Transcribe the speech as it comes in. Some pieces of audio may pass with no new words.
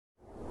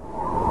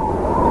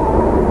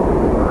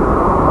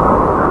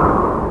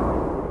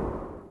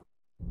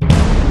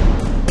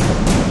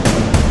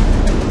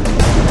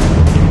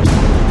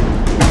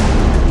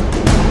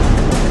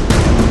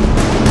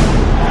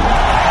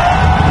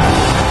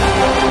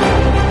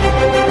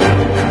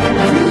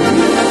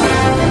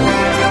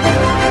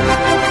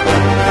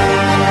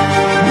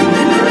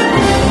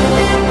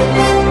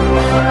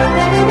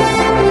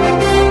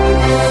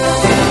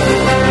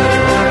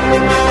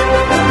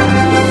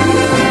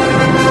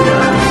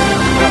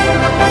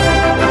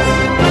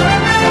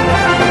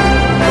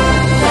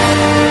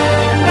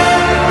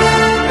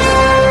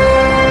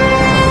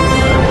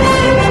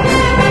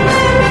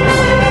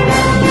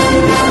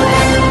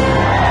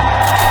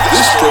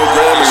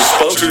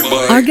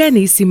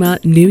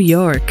Organissima, New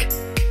York.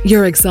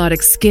 Your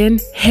exotic skin,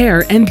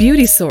 hair, and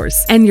beauty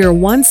source, and your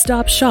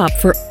one-stop shop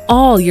for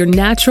all your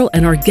natural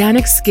and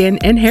organic skin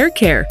and hair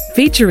care,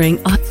 featuring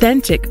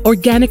authentic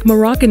organic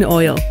Moroccan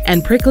oil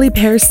and prickly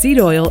pear seed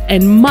oil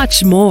and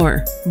much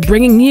more.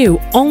 Bringing you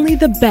only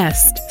the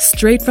best,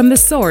 straight from the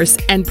source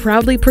and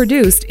proudly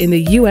produced in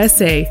the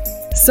USA.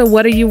 So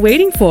what are you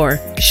waiting for?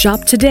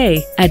 Shop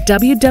today at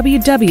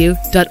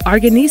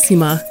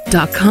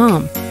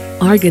www.organissima.com.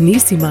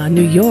 Organissima,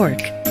 New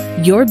York.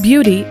 Your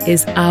beauty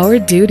is our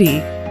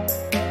duty.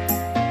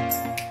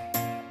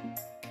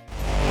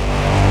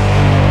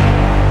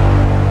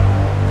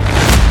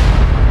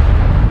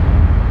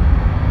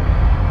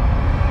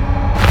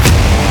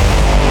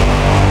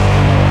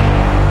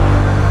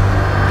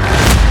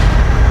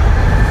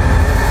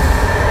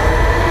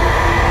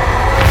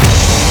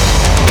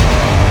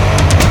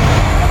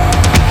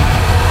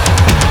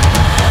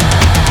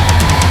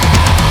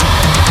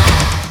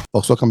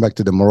 Folks, welcome back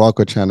to the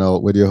Morocco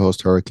channel with your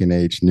host, Hurricane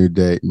H. New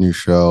day, new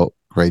show,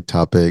 great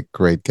topic,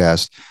 great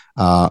guest.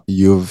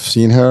 You've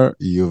seen her,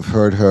 you've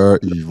heard her,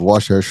 you've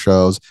watched her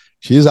shows.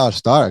 She's our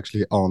star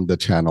actually on the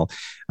channel.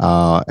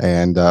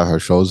 And her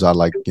shows are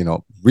like,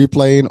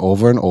 replaying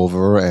over and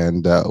over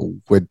and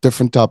with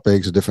different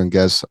topics, different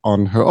guests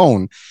on her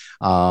own.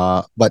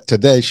 But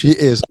today she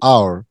is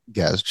our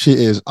guest. She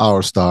is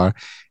our star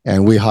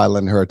and we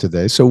highlight her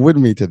today. So with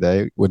me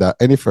today, without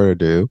any further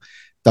ado,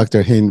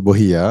 Dr. Hynd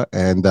Bouhia,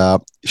 and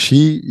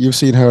you've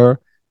seen her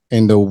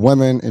in the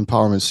Women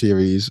Empowerment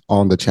series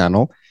on the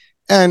channel,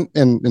 and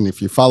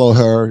if you follow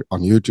her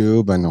on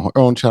YouTube and her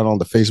own channel,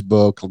 the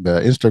Facebook, the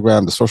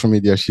Instagram, the social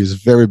media, she's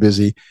very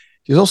busy.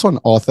 She's also an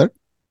author,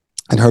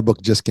 and her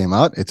book just came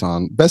out. It's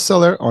on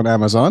bestseller on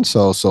Amazon,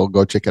 so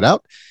go check it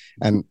out.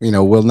 And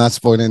we'll not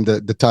spoil in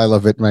the title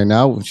of it right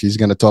now. She's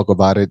going to talk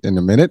about it in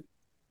a minute.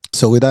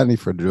 So without any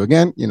further ado,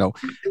 again,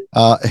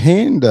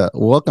 Hynd,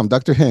 welcome,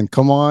 Dr. Hynd.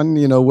 Come on,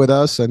 with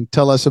us and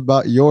tell us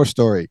about your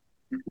story.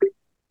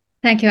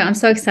 Thank you. I'm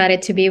so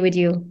excited to be with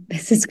you.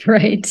 This is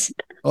great.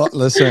 Well,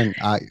 listen,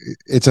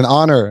 it's an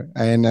honor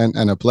and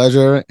a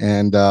pleasure,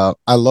 and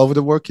I love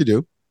the work you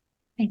do.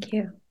 Thank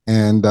you.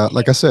 And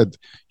like I said,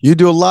 you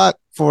do a lot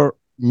for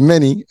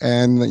many,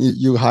 and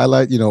you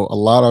highlight, a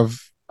lot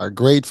of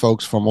great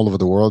folks from all over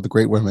the world, the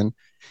great women.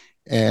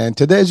 And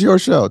today's your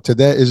show.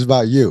 Today is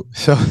about you.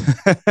 So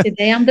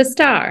today I'm the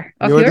star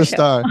of you're your the show.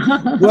 Star.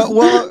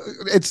 well,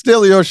 it's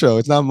still your show.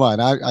 It's not mine.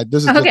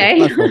 This is okay.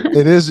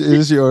 It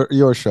is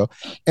your show,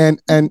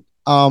 and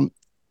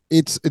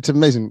it's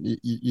amazing.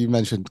 You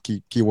mentioned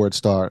keyword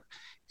star,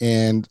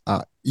 and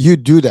you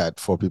do that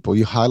for people.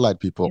 You highlight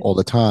people all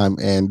the time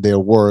and their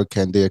work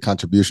and their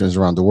contributions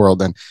around the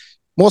world, and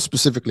more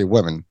specifically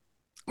women.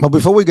 But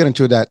before we get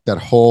into that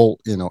whole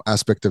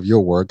aspect of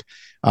your work,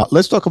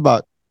 let's talk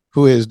about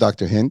who is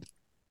Dr. Hynd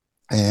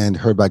and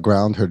her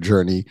background, her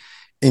journey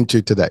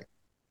into today.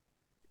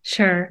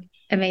 Sure.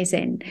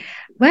 Amazing.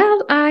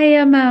 Well, I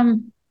am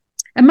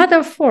a mother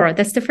of four.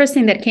 That's the first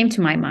thing that came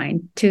to my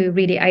mind to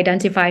really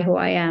identify who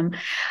I am.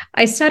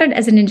 I started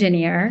as an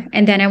engineer,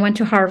 and then I went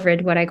to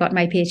Harvard where I got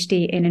my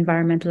PhD in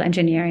environmental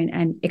engineering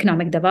and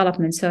economic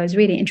development. So I was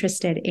really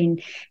interested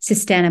in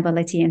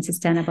sustainability and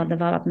sustainable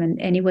development.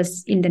 And it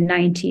was in the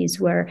 90s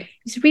where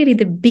it's really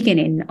the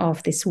beginning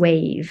of this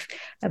wave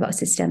about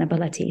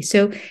sustainability.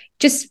 So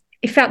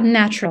it felt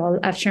natural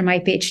after my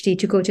PhD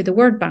to go to the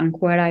World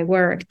Bank where I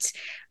worked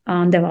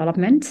on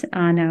development,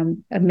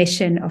 on a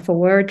mission of a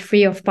world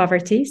free of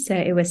poverty. So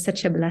it was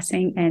such a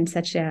blessing and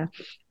such a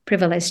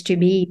privilege to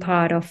be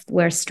part of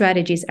where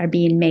strategies are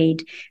being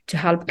made to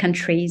help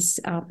countries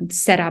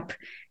set up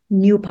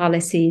new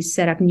policies,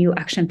 set up new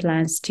action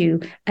plans to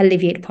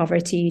alleviate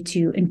poverty,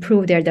 to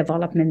improve their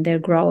development, their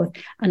growth,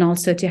 and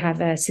also to have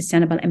a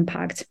sustainable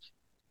impact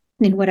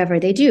in whatever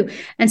they do.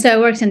 And so I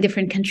worked in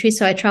different countries.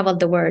 So I traveled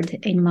the world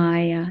in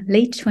my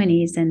late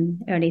 20s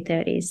and early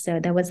 30s. So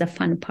that was a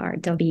fun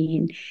part of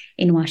being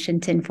in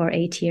Washington for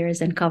 8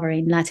 years and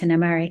covering Latin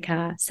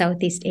America,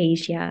 Southeast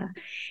Asia,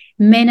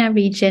 MENA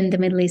region, the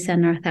Middle East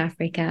and North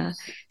Africa.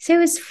 So it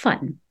was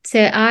fun.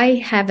 So I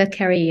have a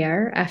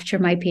career after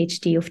my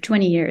PhD of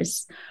 20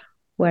 years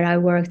where I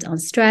worked on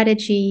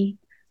strategy,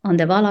 on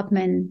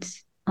development,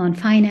 on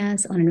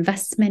finance, on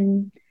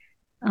investment,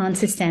 on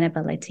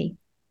sustainability.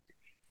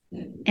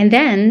 And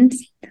then,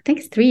 I think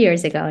it's 3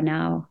 years ago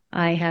now,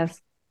 I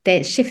have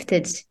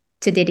shifted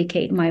to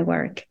dedicate my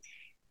work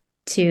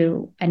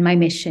to and my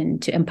mission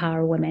to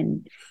empower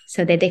women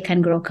so that they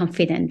can grow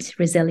confident,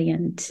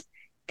 resilient,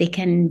 they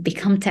can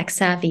become tech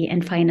savvy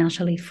and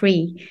financially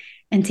free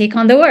and take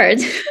on the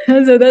world.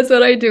 So that's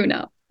what I do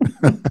now.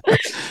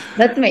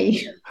 That's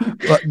me.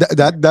 Well,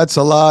 that's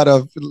a lot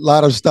of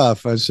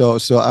stuff, and so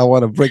I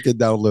want to break it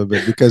down a little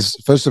bit because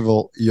first of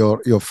all,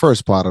 your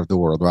first part of the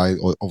world, right,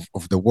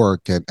 of the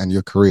work and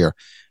your career.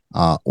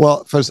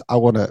 Well, first I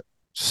want to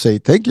say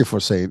thank you for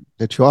saying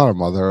that you are a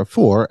mother of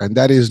four, and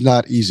that is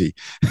not easy.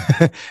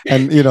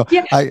 And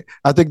Yeah,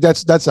 I think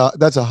that's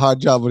a hard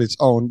job on its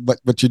own, but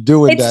you're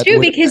doing it's that true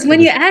with because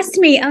when you asked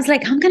me, I was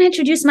like, I'm going to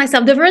introduce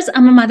myself. The first,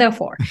 I'm a mother of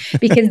four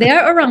because they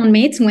are around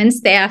me. It's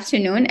Wednesday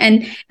afternoon,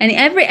 and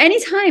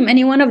anytime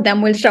any one of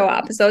them will show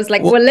up. So I was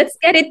like, well, well, let's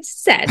get it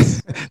set.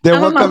 they're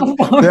I'm a mom welcome.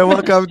 of four. They're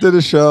welcome to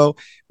the show.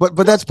 But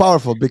that's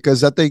powerful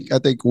because I think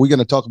we're going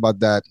to talk about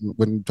that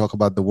when we talk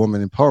about the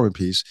woman empowerment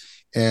piece.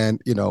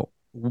 And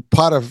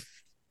part of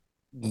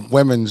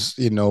women's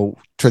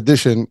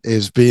tradition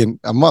is being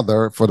a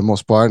mother for the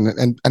most part,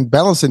 and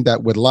balancing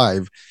that with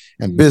life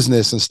and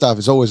business and stuff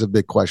is always a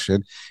big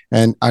question.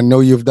 And I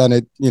know you've done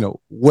it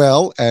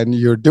well, and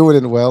you're doing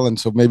it well, and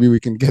so maybe we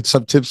can get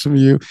some tips from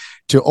you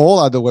to all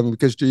other women,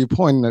 because to your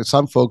point,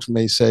 some folks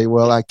may say,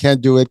 well, I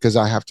can't do it because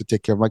I have to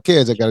take care of my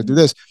kids, I got to do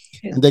this,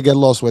 Yeah. and they get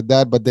lost with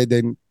that, but they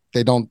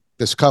don't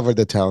discover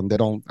the talent, they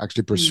don't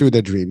actually pursue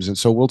their dreams. And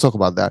so we'll talk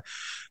about that.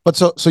 But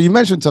so you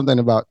mentioned something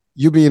about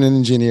you being an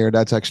engineer.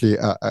 That's actually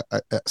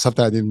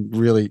something I didn't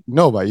really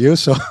know about you.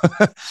 So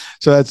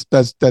so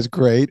that's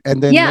great.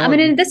 And then Yeah, I'm now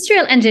an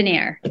industrial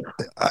engineer.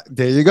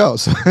 there you go.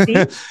 So See?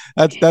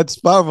 that's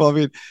powerful. I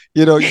mean,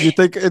 you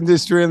think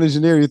industrial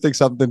engineer, you think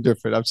something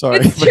different. I'm sorry.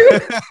 It's true.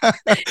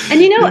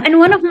 And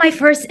one of my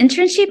first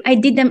internship, I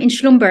did them in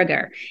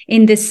Schlumberger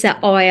in this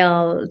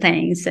oil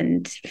things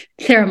and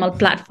thermal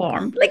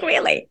platform. Like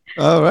really,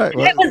 All right.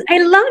 Well, I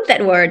loved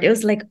that word. It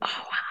was like, oh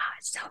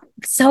wow,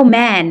 so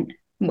man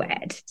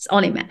word. It's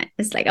only man.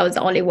 It's like I was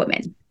the only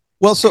woman.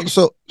 well, so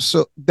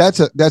that's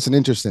an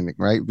interesting thing,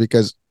 right?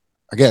 Because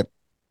again,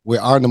 we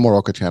are in the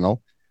Morocco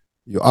channel.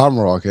 You are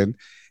Moroccan,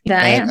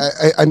 Yeah, I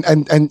and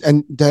am.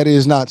 and that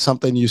is not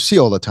something you see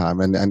all the time,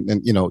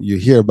 and you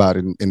hear about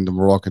it in the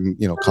Moroccan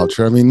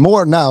culture. I mean,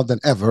 more now than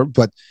ever,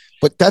 but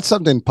that's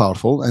something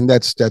powerful, and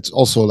that's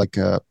also like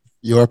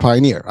you're a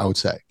pioneer, I would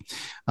say,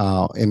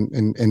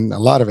 in a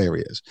lot of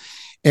areas.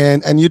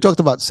 And you talked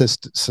about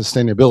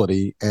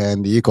sustainability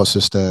and the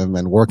ecosystem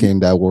and working in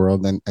that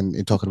world, and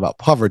you're talking about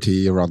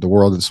poverty around the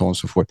world and so on and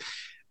so forth.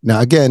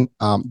 Now, again,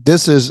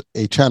 this is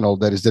a channel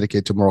that is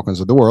dedicated to Moroccans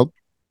of the world,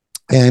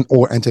 and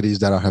or entities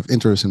that have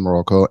interest in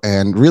Morocco,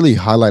 and really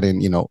highlighting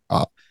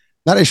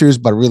not issues,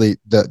 but really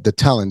the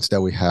talents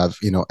that we have,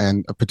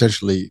 and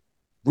potentially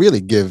really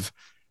give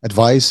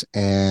advice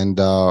and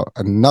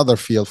another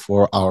field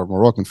for our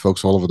Moroccan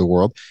folks all over the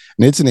world.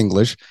 And it's in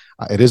English.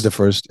 It is the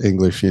first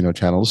English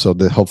channel, so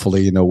that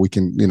hopefully we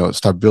can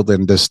start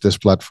building this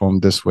platform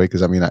this way,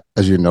 because I mean,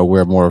 as you know,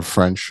 we're more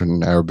French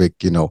and Arabic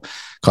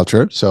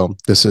culture, so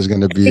this is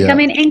going to be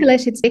Becoming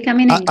English. It's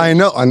becoming I English.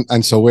 know,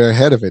 and so we're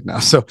ahead of it now.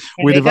 So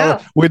There you go.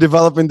 we're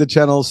developing the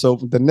channel so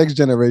the next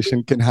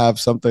generation can have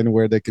something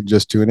where they can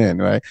just tune in,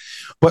 right?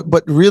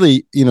 But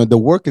really, the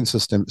working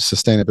system,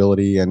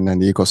 sustainability, and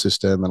the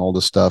ecosystem and all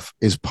this stuff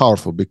is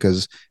powerful,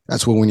 because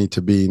that's where we need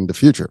to be in the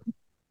future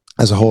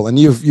as a whole. And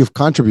you've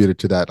contributed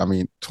to that. I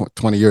mean,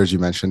 20 years you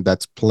mentioned,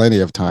 that's plenty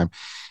of time,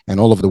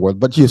 and all over the world.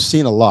 But you've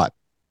seen a lot,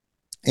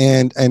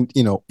 and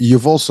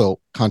you've also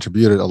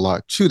contributed a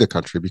lot to the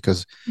country,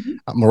 because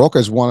Morocco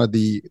is one of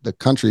the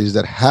countries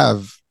that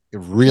have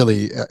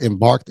really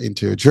embarked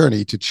into a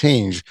journey to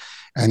change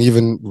and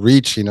even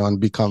reach and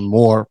become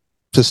more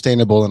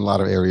sustainable in a lot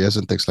of areas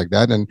and things like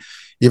that. And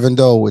even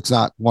though it's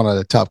not one of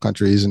the top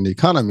countries in the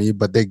economy,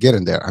 but they get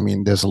in there. I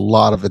mean, there's a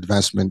lot of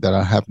advancement that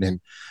are happening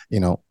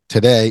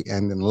today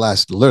and in the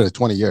last literally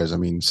 20 years. I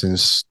mean,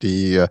 since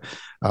the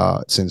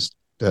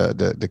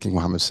King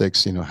Mohammed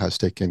VI, has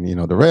taken,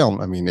 the realm.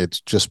 I mean,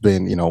 it's just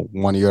been,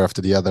 one year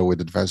after the other with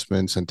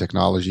advancements and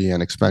technology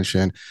and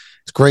expansion.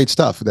 It's great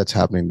stuff that's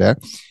happening there.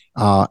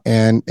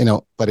 And,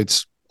 but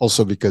it's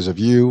also because of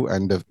you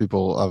and the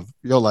people of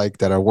your like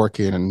that are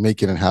working and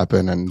making it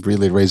happen and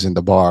really raising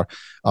the bar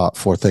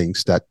for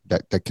things that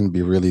can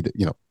be really,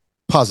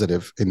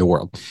 positive in the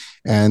world.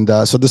 And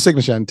so the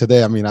signature, and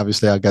today, I mean,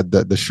 obviously I got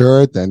the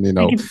shirt, and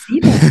I can see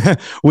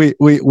that.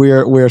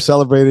 we are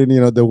celebrating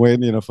the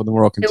win for the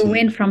Moroccan The team.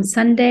 win from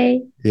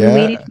Sunday. We're Yeah.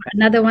 waiting for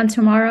another one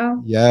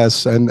tomorrow.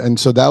 Yes, and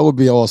so that would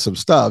be awesome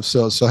stuff.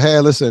 So hey,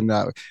 listen,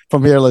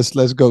 from here, let's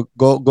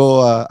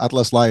go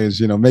Atlas Lions.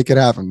 Make it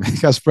happen,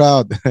 make us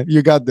proud.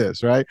 You got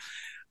this, right?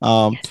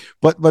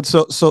 But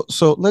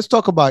so let's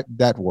talk about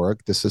that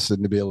work, the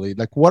sustainability.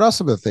 Like, what are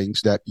some of the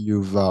things that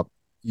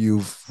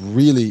you've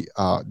really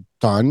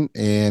done,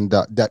 and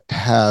that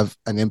have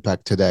an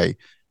impact today,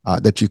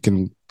 that you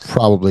can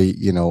probably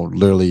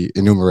literally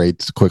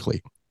enumerate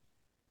quickly?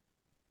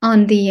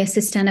 On the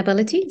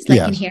sustainability, it's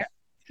like in Yes. here.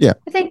 Yeah.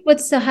 I think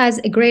what has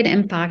a great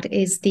impact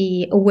is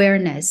the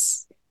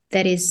awareness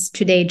that is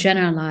today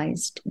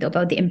generalized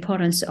about the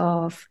importance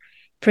of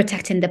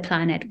protecting the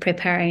planet,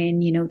 preparing,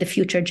 the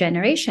future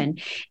generation.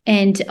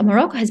 And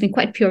Morocco has been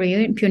quite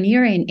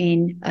pioneering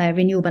in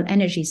renewable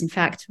energies. In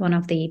fact, one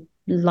of the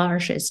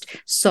largest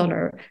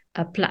solar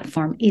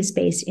platform is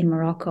based in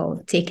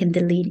Morocco, taking the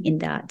lead in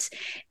that.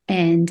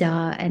 And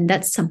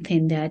that's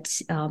something that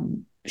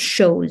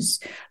shows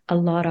a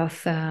lot of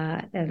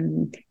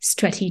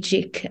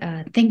strategic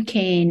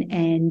thinking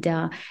and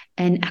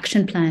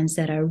action plans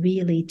that are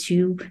really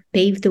to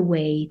pave the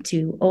way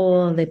to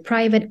all the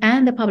private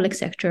and the public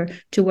sector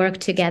to work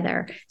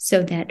together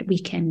so that we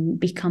can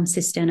become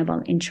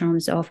sustainable in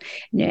terms of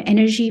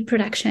energy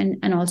production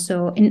and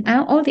also in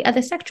all the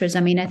other sectors.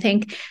 I mean, I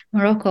think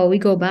Morocco, we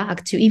go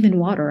back to even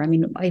water. I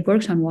mean, I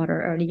worked on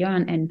water early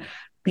on, and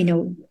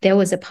there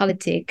was a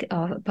policy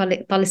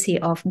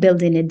of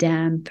building a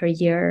dam per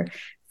year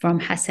from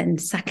Hassan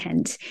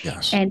II.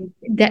 Yes. And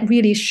that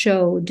really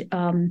showed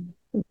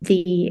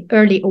the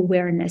early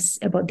awareness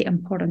about the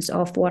importance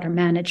of water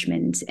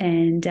management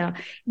and,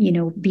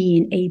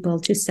 being able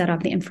to set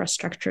up the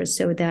infrastructure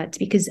so that,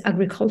 because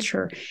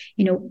agriculture,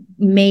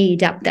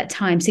 made up that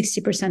time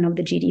 60% of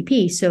the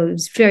GDP. So it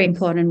was very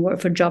important work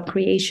for job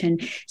creation.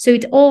 So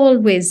it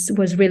always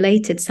was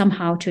related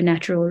somehow to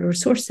natural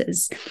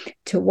resources,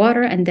 to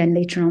water, and then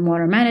later on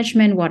water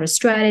management, water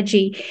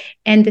strategy,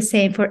 and the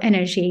same for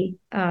energy.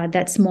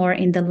 That's more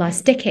in the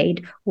last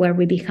decade where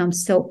we become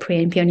so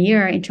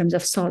pioneer in terms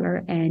of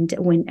solar and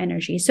wind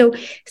energy. So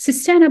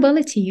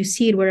sustainability, you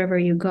see it wherever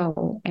you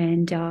go.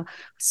 And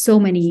so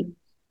many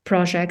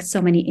projects,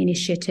 so many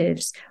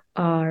initiatives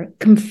are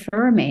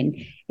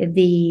confirming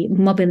the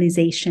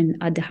mobilization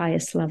at the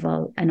highest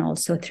level and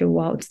also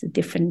throughout the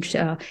different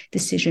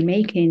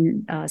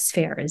decision-making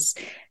spheres,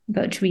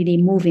 but really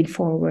moving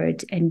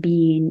forward and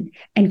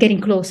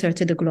getting closer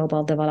to the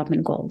global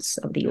development goals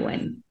of the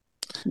UN.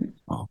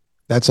 Oh,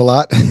 that's a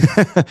lot.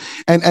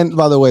 and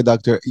by the way,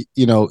 Doctor,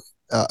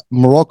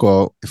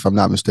 Morocco, if I'm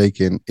not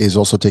mistaken, is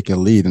also taking a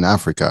lead in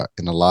Africa.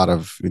 In a lot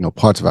of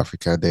parts of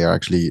Africa, they are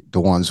actually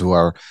the ones who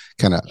are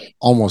kind of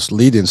almost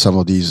leading some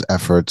of these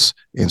efforts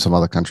in some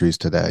other countries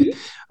today.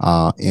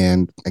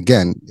 And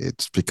again,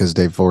 it's because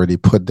they've already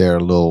put their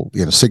little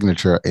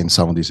signature in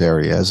some of these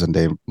areas, and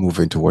they're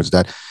moving towards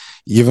that.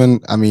 Even,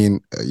 I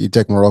mean, you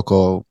take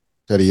Morocco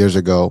 30 years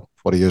ago,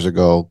 40 years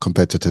ago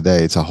compared to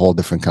today, it's a whole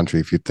different country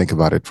if you think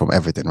about it from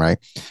everything, right?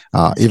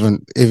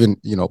 Even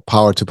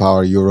power to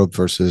power Europe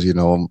versus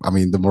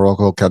the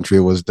Morocco country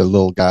was the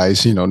little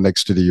guys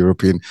next to the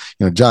European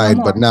giant,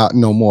 No but now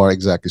no more.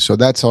 Exactly. So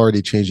that's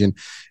already changing,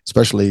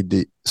 especially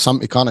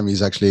some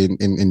economies actually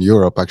in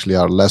Europe actually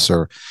are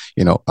lesser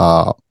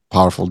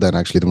powerful than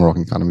actually the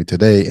Moroccan economy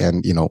today.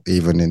 And,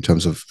 even in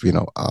terms of,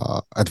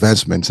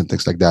 advancements and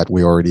things like that,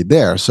 we're already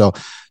there. So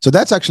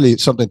that's actually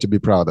something to be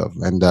proud of.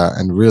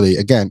 And really,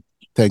 again,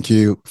 thank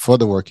you for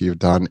the work you've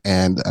done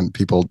and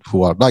people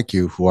who are like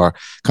you, who are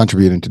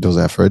contributing to those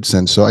efforts.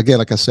 And so again,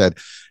 like I said,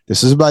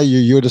 this is about you.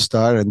 You're the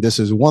star, and this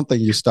is one thing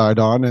you started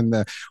on, and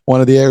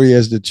one of the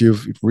areas that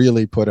you've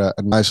really put a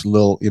nice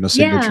little,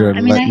 signature. Yeah,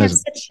 I mean, I have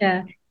such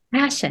a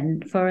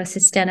passion for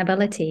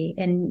sustainability,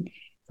 and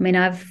I mean,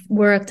 I've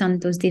worked on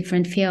those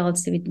different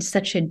fields with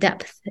such a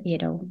depth.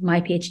 My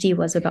PhD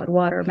was about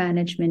water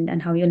management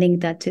and how you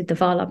link that to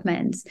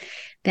development.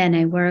 Then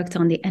I worked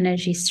on the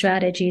energy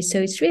strategy.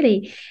 So it's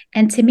really,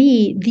 and to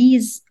me,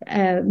 these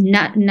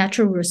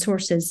natural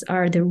resources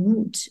are the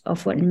root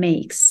of what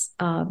makes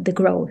the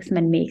growth,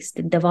 what makes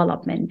the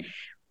development,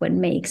 what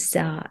makes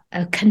a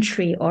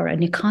country or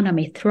an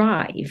economy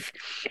thrive.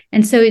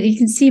 And so you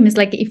can see, it's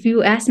like, if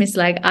you ask me, it's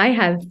like I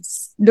have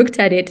looked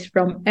at it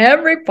from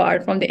every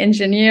part, from the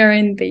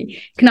engineering, the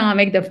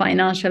economic, the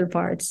financial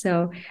part.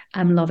 So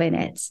I'm loving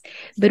it.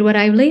 But what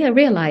I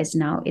realize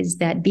now is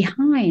that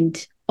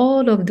behind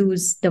all of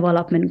those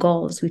development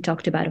goals we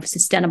talked about, of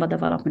sustainable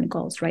development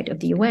goals, right, of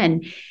the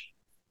UN,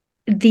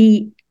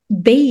 the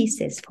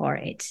basis for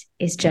it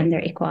is gender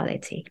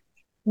equality.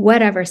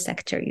 Whatever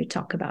sector you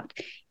talk about.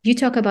 You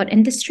talk about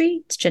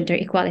industry, it's gender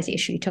equality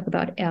issue. You talk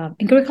about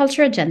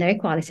agriculture, gender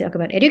equality. You talk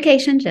about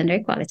education, gender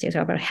equality. You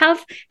talk about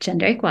health,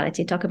 gender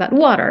equality. You talk about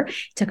water,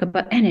 you talk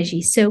about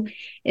energy. So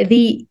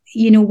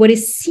what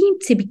is seen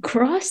to be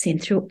crossing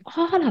through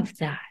all of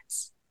that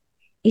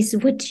is,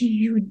 what do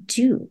you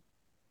do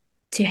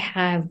to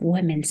have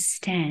women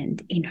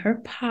stand in her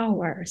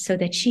power so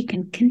that she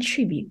can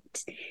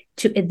contribute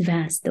to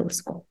advance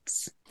those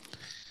goals?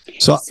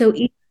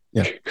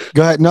 Yeah.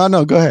 Go ahead.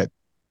 No, go ahead.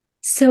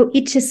 So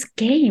it just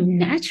came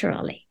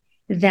naturally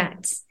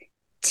that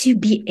to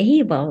be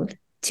able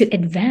to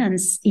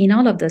advance in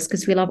all of this,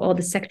 because we love all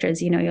the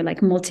sectors, you're like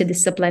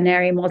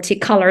multidisciplinary,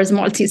 multicolors,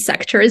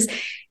 multi-sectors,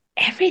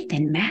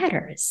 everything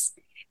matters.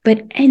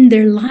 But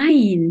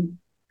underlying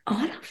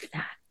all of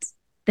that,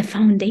 the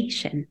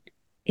foundation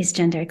is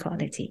gender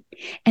equality.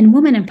 And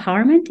women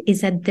empowerment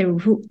is at the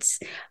roots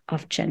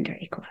of gender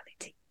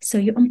equality. So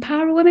you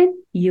empower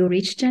women, you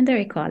reach gender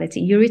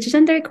equality. You reach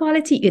gender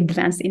equality, you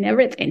advance in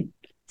everything.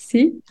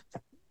 See?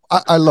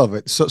 I love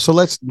it. So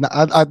let's.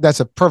 That's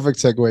a perfect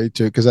segue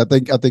to, because I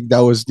think that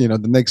was the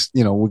next.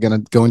 We're gonna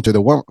go into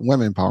the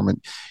women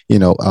empowerment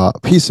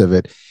piece of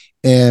it,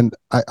 and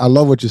I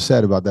love what you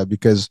said about that,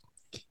 because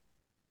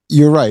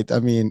you're right.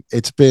 I mean,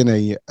 it's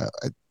been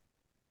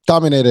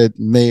dominated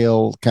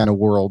male kind of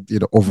world,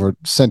 over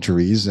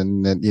centuries,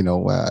 and then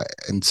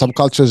in some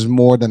cultures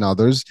more than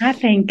others, I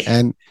think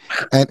and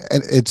and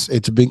it's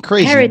been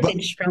crazy. But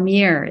heritage from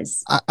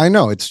years. I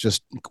know it's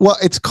just, well,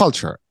 it's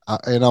culture,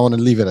 and I want to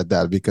leave it at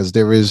that, because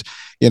there is,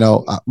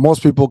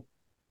 most people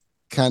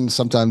can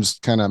sometimes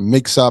kind of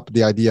mix up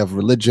the idea of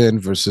religion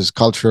versus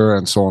culture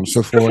and so on and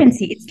so forth.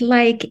 It's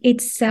like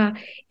it's a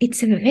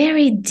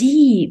very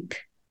deep,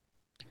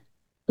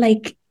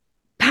 like,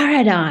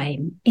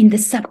 paradigm in the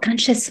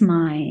subconscious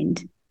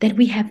mind that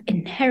we have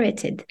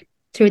inherited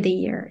through the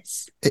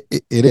years.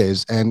 It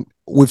is, and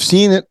we've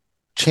seen it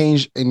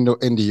change in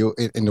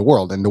the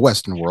world, in the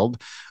Western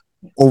world,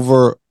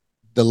 over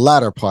the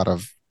latter part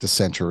of the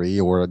century,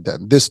 or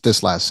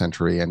this last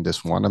century and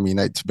this one. I mean,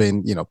 it's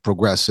been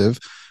progressive,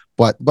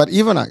 but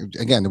even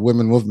again, the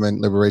women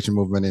movement, liberation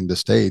movement in the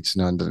States,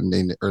 in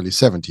the early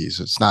 70s,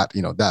 it's not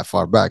that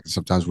far back.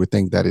 Sometimes we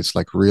think that it's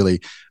like really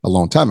a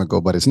long time ago,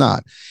 but it's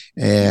not.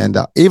 And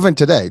even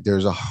today,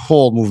 there's a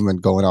whole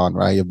movement going on,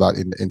 right, about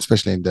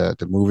especially in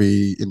the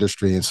movie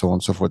industry and so on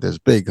and so forth. There's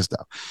big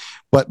stuff.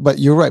 But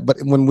you're right. But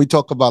when we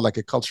talk about like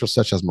a culture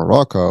such as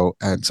Morocco,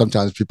 and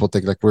sometimes people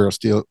think like we're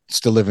still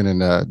living in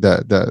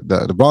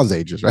the Bronze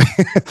Ages, right?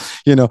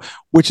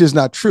 Which is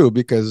not true,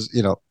 because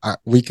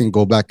we can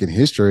go back in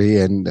history,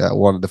 and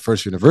one of the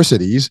first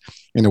universities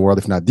in the world,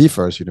 if not the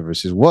first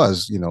university,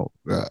 was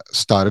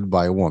started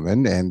by a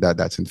woman, and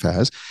that's in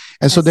Fez.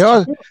 And so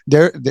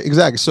there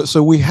exactly.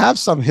 So we have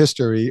some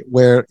history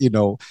where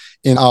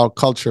in our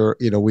culture,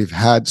 we've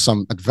had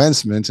some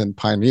advancements and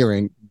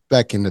pioneering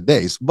back in the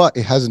days, but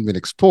it hasn't been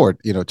explored,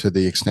 to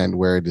the extent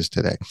where it is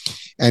today.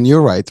 And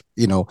you're right,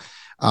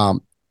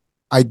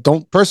 I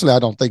don't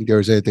think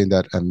there's anything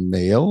that a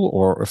male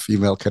or a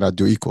female cannot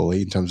do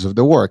equally in terms of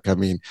the work. I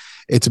mean,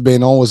 it's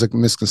been always a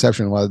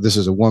misconception, well, this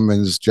is a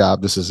woman's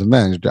job, this is a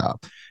man's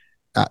job.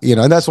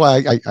 And that's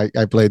why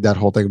I played that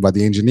whole thing about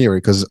the engineering,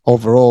 because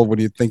overall, when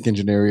you think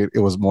engineering, it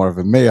was more of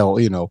a male,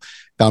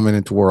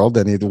 dominant world,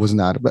 and it was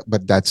not.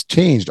 But that's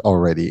changed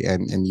already,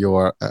 and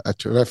you're a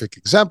terrific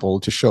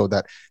example to show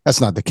that that's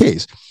not the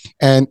case.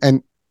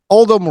 And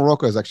although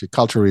Morocco is actually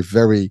culturally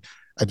very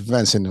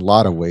advanced in a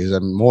lot of ways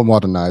and more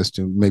modernized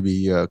to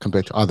maybe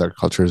compared to other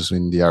cultures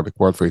in the Arabic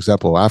world, for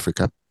example,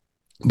 Africa,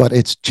 but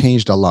it's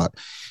changed a lot.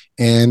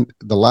 And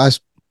the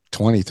last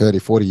 20, 30,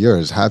 40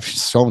 years have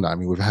shown that. I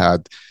mean,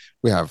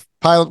 we have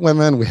pilot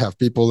women, we have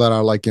people that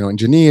are like,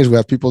 engineers, we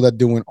have people that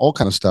doing all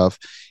kind of stuff.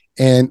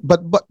 And,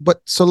 but,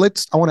 so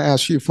I want to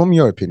ask you, from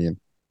your opinion,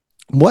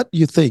 what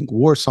you think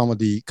were some of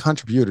the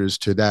contributors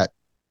to that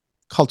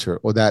culture,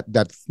 or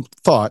that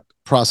thought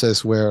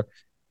process where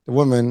the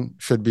woman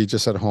should be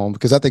just at home?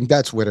 Because I think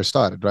that's where it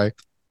started, right?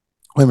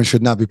 Women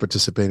should not be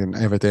participating in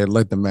everything.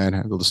 Let the man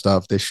handle the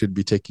stuff. They should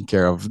be taking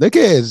care of their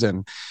kids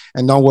and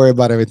don't worry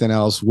about everything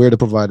else. We're the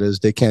providers.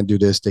 They can't do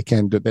this.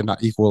 They're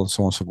not equal, and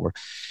so on and so forth.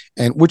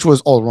 And which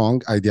was all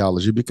wrong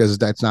ideology, because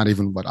that's not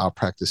even what our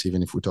practice,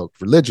 even if we talk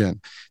religion,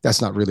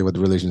 that's not really what the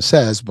religion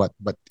says, but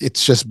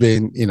it's just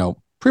been,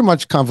 pretty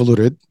much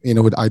convoluted,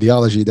 with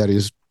ideology that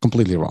is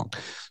completely wrong.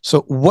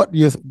 So what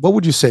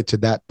would you say to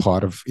that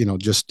part of,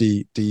 just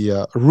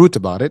the root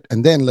about it?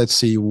 And then let's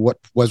see what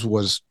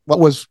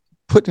was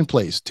put in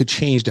place to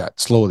change that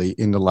slowly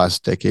in the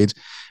last decades,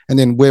 and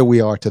then where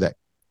we are today.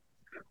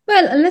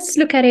 Well, let's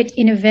look at it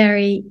in a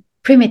very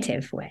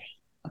primitive way.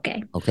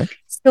 Okay.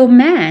 So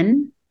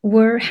men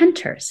were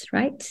hunters,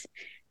 right?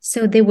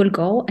 So they will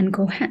go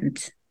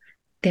hunt.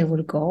 They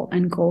will go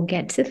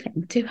get the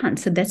thing to hunt.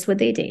 So that's what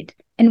they did.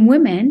 And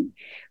women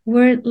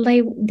were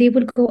like, they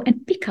would go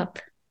and pick up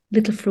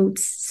little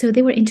fruits. So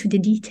they were into the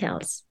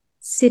details,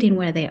 sitting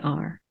where they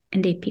are,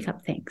 and they pick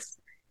up things.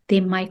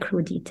 They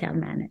micro detail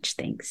manage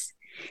things.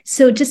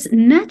 So just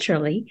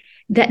naturally,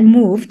 that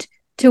moved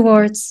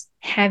towards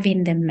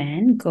having the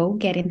men go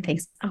getting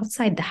things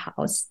outside the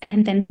house,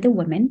 and then the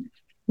woman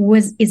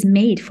is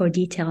made for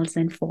details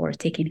and for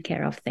taking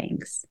care of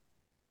things.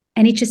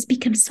 And it just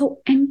becomes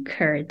so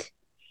anchored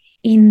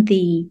in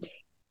the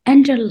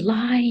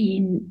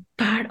underlying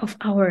part of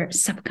our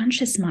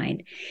subconscious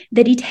mind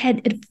that it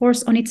had a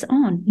force on its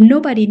own.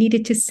 Nobody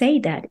needed to say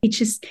that.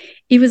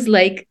 It was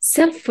like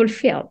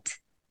self-fulfilled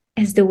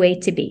as the way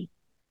to be.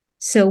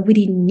 So we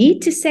didn't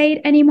need to say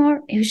it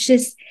anymore. It was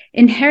just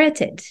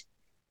inherited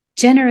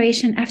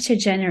generation after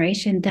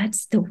generation.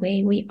 That's the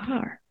way we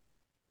are.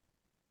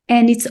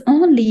 And it's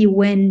only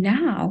when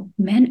now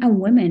men and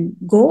women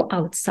go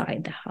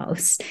outside the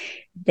house,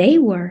 they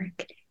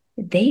work,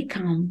 they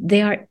come,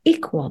 they are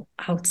equal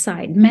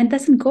outside. Man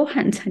doesn't go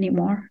hunt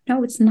anymore.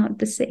 No, it's not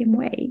the same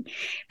way.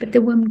 But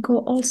the women go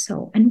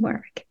also and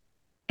work.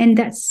 And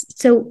that's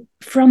so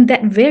from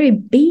that very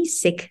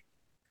basic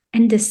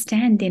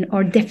understanding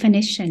or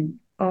definition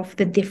of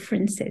the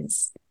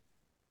differences,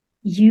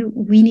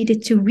 we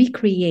needed to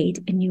recreate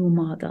a new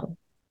model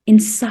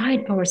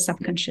inside our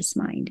subconscious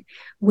mind,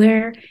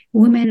 where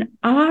women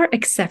are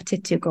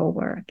accepted to go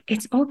work.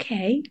 It's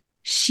okay.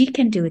 She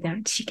can do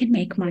that. She can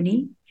make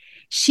money.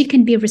 She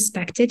can be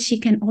respected. She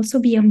can also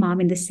be a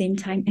mom in the same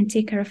time and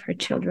take care of her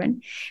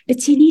children.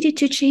 But she needed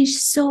to change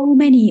so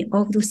many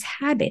of those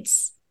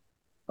habits,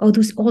 all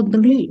those old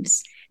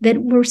beliefs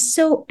that were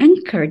so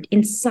anchored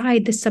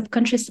inside the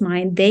subconscious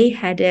mind. They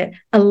had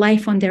a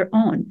life on their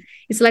own.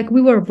 It's like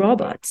we were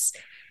robots,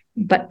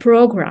 but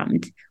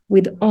programmed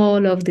with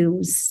all of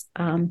those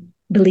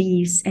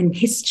beliefs and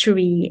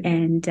history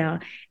and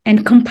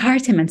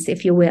compartments,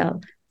 if you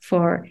will,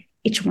 for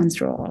each one's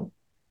role.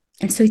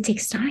 And so it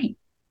takes time.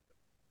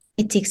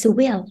 It takes a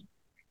will.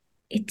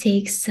 It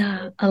takes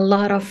a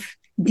lot of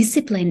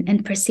discipline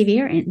and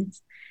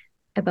perseverance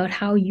about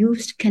how you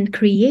can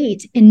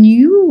create a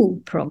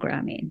new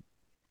programming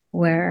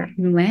where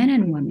men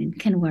and women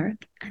can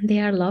work and they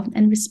are loved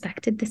and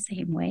respected the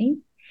same way.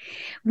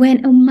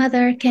 When a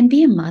mother can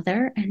be a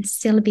mother and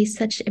still be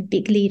such a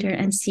big leader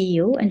and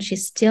CEO, and she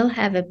still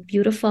have a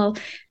beautiful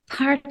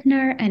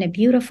partner and a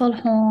beautiful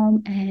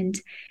home, and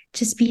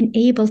just being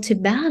able to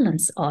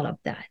balance all of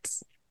that.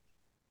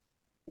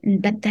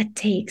 And that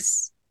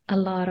takes a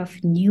lot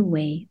of new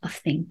way of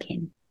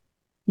thinking,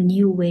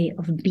 new way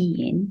of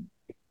being,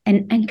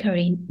 and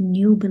anchoring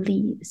new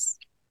beliefs,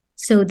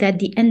 so that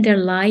the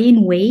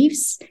underlying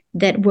waves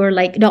that were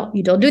like, no,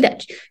 you don't do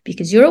that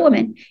because you're a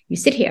woman, you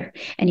sit here.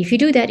 And if you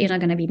do that, you're not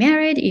going to be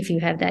married. If you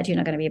have that, you're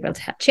not going to be able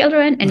to have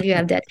children. And if you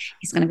have that,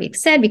 he's going to be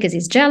upset because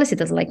he's jealous. He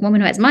doesn't like women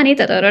who has money.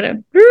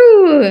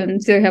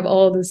 And so you have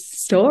all these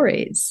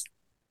stories.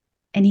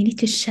 And you need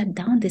to shut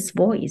down this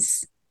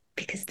voice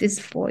because this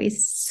voice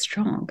is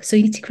strong. So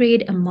you need to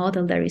create a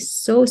model that is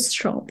so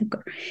strong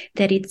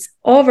that it's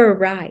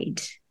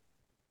override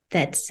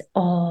that's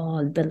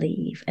all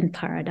belief and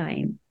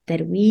paradigm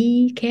that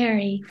we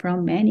carry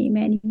from many,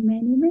 many,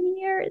 many, many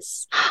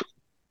years.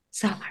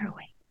 So far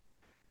away.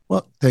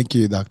 Well, thank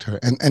you, Doctor.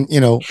 And you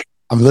know,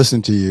 I'm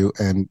listening to you,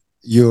 and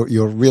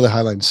you're really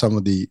highlighting some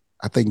of the,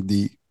 I think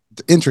the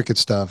intricate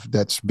stuff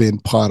that's been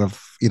part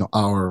of, you know,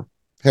 our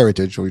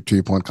heritage, or to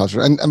your point,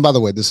 culture. And by the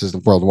way, this is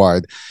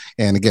worldwide.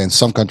 And again,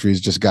 some countries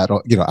just got,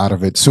 you know, out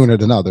of it sooner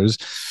than others.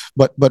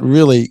 But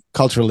really,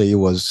 culturally, it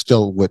was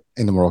still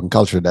in the Moroccan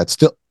culture that's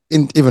still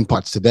in even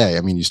parts today.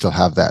 I mean, you still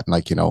have that,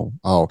 like, you know,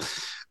 oh,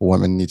 a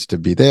woman needs to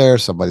be there,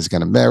 somebody's going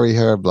to marry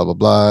her, blah blah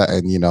blah,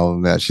 and you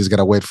know she's going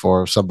to wait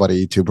for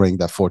somebody to bring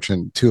that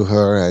fortune to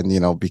her, and you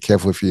know, be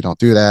careful if you don't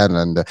do that,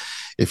 and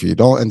if you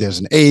don't, and there's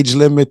an age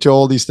limit to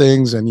all these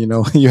things, and you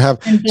know, you have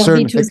and don't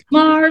certain be too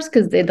smart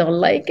because they don't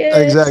like it.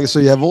 Exactly. So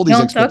you have all these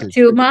don't talk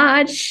too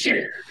much.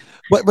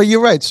 But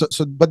you're right. So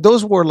but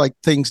those were like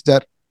things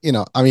that, you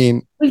know, I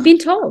mean, we've been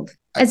told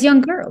as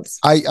young girls.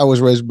 I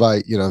was raised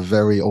by, you know, a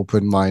very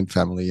open mind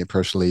family. And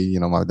personally, you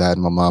know, my dad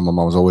and my mom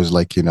was always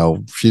like, you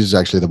know, she's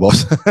actually the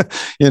boss,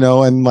 you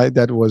know, and my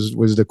dad was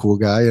the cool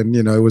guy, and,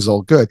 you know, it was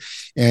all good.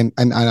 And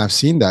I've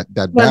seen that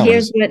well,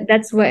 balance.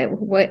 That's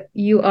what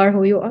you are,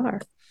 who you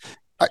are.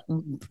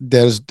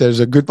 There's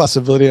a good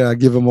possibility, and I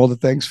give him all the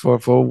thanks for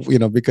you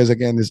know, because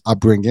again, this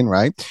upbringing,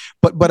 right?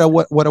 But what I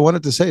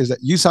wanted to say is that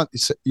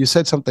you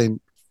said something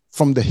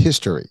from the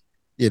history,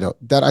 you know,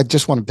 that I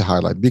just wanted to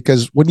highlight,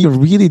 because when you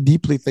really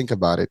deeply think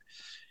about it,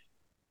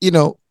 you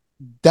know,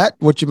 that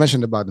what you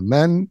mentioned about the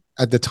men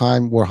at the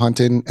time were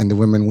hunting and the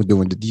women were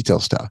doing the detail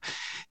stuff.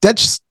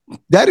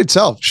 That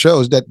itself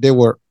shows that they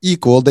were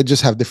equal. They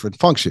just have different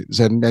functions,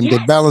 and yes,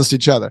 they balanced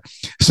each other.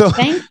 So,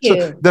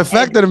 so the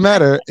fact of the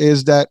matter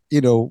is that, you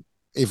know,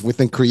 if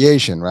within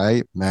creation,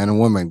 right, man and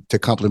woman to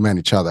complement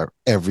each other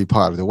every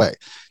part of the way,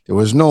 there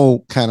was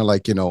no kind of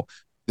like, you know,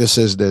 this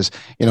is this,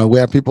 you know, we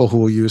have people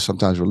who use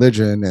sometimes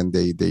religion, and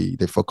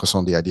they focus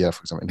on the idea,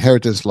 for example,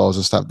 inheritance laws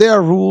and stuff. There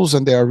are rules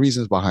and there are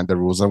reasons behind the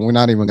rules, and we're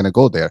not even going to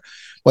go there,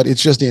 but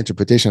it's just the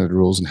interpretation of the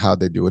rules and how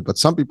they do it. But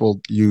some people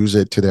use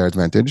it to their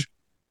advantage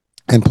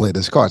and play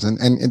these cards, and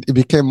it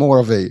became more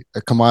of a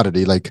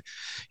commodity, like,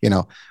 you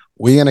know,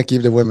 we're going to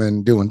keep the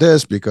women doing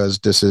this because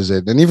this is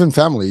it. And even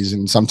families,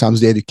 and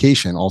sometimes the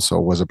education also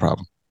was a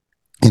problem.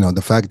 You know,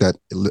 the fact that,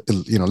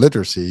 you know,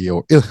 literacy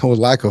or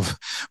lack of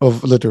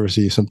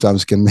literacy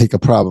sometimes can make a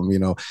problem, you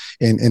know,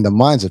 in the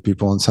minds of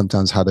people, and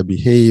sometimes how they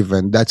behave.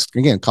 And that's,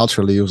 again,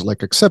 culturally, it was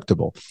like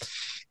acceptable.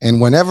 And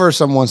whenever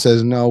someone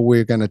says, no,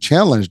 we're going to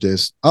challenge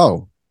this,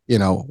 oh, you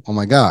know, oh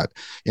my God,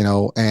 you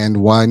know, and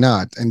why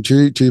not? And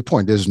to your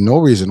point, there's no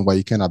reason why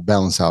you cannot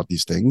balance out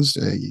these things.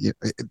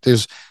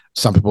 There's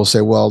some people say,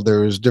 well,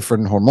 there's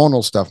different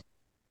hormonal stuff.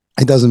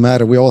 It doesn't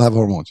matter. We all have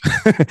hormones.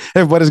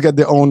 Everybody's got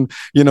their own,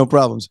 you know,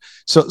 problems.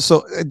 So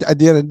at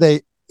the end of the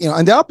day, you know,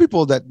 and there are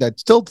people that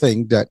still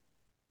think that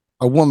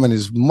a woman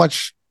is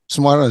much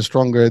smarter and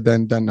stronger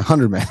than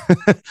 100 men,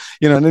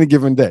 you know, on any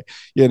given day,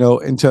 you know,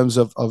 in terms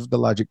of the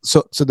logic.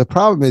 So the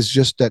problem is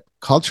just that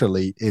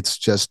culturally, it's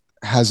just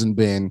hasn't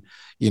been,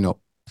 you know,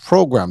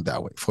 programmed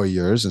that way for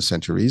years and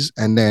centuries.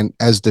 And then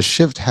as the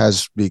shift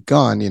has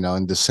begun, you know,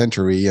 in the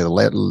century,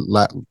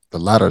 the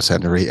latter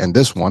century, and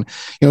this one,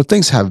 you know,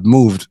 things have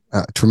moved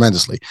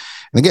tremendously.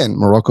 And again,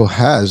 Morocco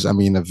has, I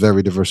mean, a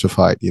very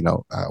diversified, you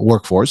know,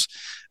 workforce.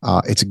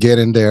 It's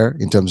getting there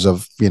in terms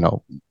of, you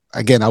know,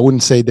 again, I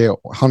wouldn't say they're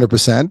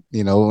 100%,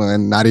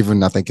 and not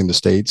even, I think, in the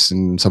States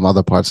and some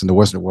other parts in the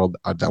Western world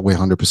are that way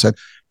 100%,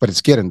 but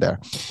it's getting there.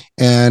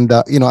 And,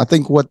 I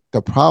think what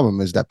the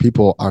problem is that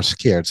people are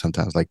scared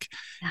sometimes. Like,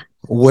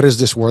 what is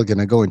this world going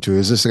to go into?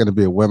 Is this going to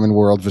be a women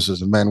world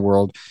versus a men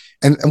world?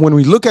 And when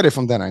we look at it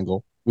from that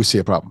angle, we see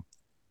a problem.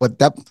 But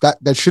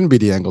that shouldn't be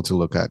the angle to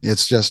look at.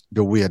 It's just,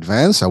 do we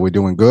advance? Are we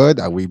doing good?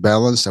 Are we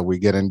balanced? Are we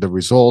getting the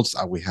results?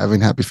 Are we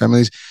having happy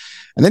families?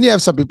 And then you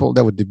have some people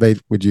that would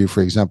debate with you,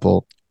 for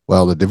example,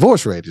 well, the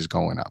divorce rate is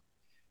going up.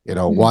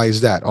 Why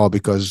is that? Oh,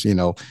 because,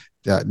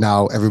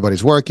 now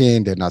everybody's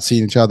working, they're not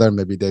seeing each other.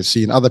 Maybe they're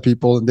seeing other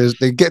people,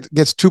 and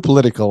gets too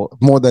political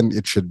more than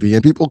it should be.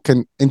 And people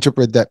can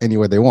interpret that any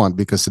way they want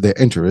because of their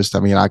interest. I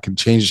mean, I can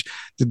change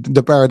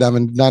the paradigm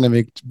and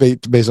dynamic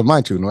based on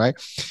my tune, right?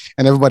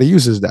 And everybody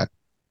uses that.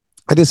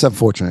 It is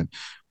unfortunate.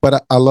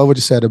 But I love what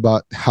you said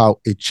about how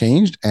it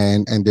changed,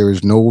 and there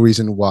is no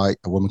reason why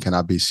a woman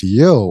cannot be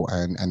CEO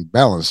and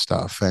balance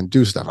stuff and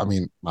do stuff. I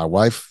mean, my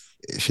wife,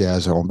 she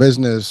has her own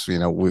business.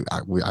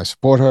 I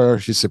support her.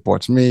 She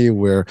supports me.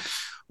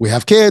 We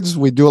have kids.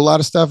 We do a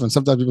lot of stuff. And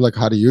sometimes people are like,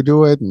 how do you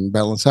do it and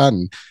balance that?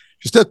 And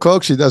she still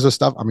cooks. She does her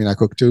stuff. I mean, I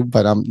cook too,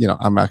 but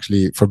I'm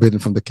actually forbidden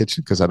from the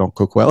kitchen because I don't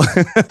cook well.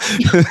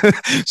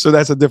 So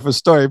that's a different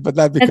story. But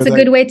not because that's a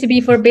good way to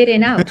be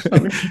forbidden out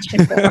from the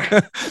kitchen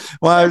for.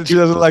 Well, she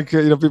doesn't like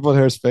people in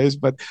her space,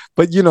 but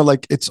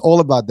like, it's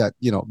all about that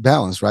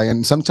balance, right?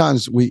 And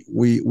sometimes we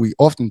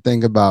often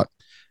think about.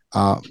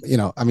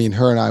 I mean,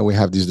 her and I, we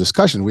have these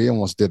discussions. We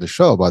almost did a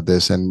show about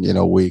this, and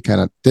we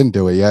kind of didn't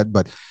do it yet.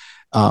 But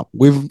for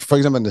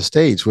example, in the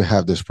States, we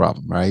have this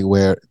problem, right,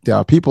 where there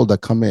are people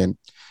that come in,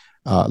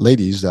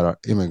 ladies that are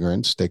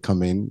immigrants. They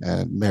come in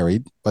and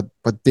married, but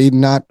they're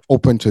not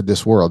open to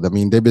this world. I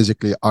mean, they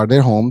basically are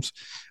their homes.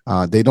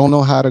 They don't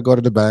know how to go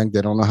to the bank.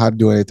 They don't know how to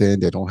do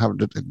anything. They don't have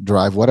to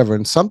drive, whatever.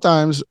 And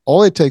sometimes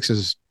all it takes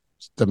is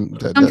the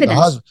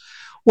husband.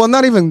 Well,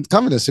 not even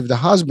confidence. If the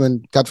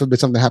husband, God forbid,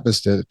 something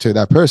happens to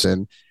that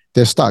person,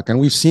 they're stuck. And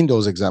we've seen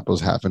those examples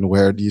happen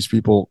where these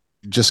people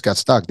just got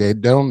stuck. They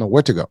don't know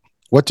where to go,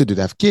 what to do.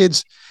 They have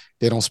kids.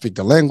 They don't speak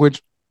the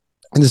language.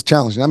 And it's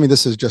challenging. I mean,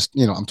 this is just,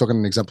 I'm talking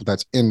an example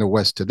that's in the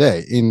West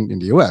today, in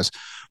the US.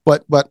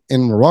 But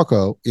in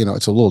Morocco,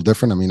 it's a little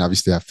different. I mean,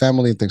 obviously they have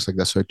family and things like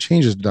that. So it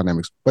changes the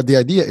dynamics. But the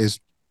idea is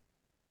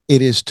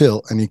it is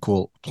still an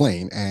equal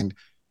plane. And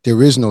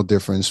there is no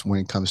difference when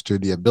it comes to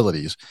the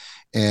abilities.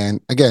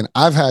 And again,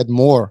 I've had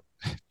more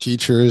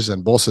teachers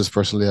and bosses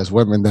personally as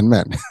women than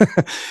men,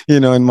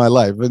 in my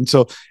life. And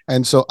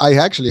so I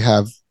actually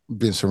have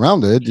been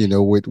surrounded,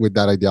 with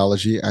that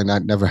ideology, and I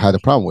never had a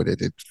problem with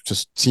it. It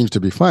just seems to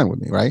be fine with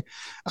me, right?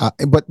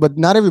 But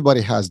not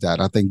everybody has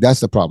that. I think that's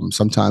the problem.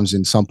 Sometimes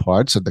in some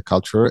parts of the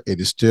culture, it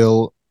is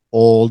still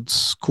old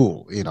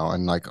school,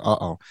 and like,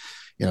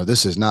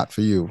 this is not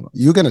for you.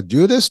 You're gonna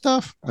do this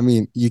stuff? I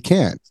mean, you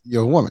can't.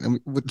 You're a woman. I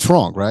mean, it's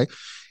wrong, right?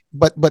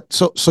 But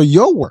so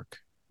your work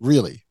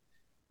really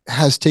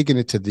has taken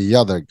it to the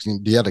other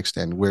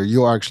extent, where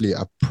you are actually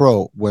a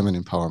pro women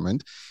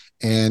empowerment,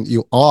 and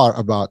you are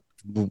about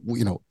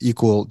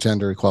equal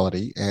gender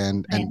equality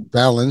and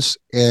balance,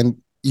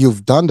 and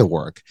you've done the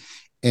work,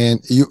 and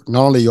you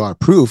not only you are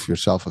proof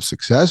yourself of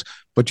success,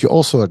 but you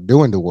also are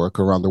doing the work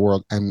around the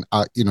world. And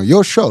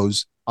your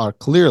shows are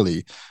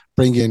clearly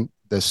bringing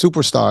the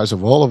superstars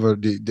of all over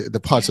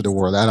the parts of the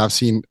world. And I've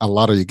seen a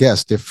lot of your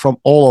guests. They're from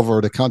all over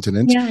the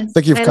continent. Yes, I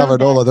think you've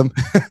covered all of them.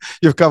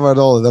 You've covered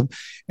all of them.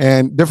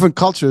 And different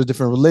cultures,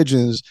 different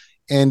religions,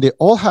 and they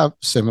all have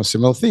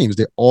similar themes.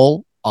 They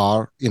all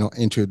are,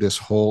 into this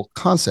whole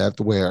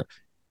concept where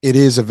it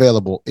is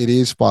available, it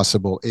is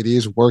possible, it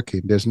is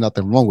working. There's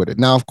nothing wrong with it.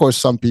 Now, of course,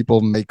 some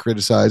people may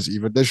criticize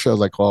even this show,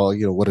 like, oh,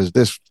 what is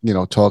this,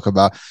 talk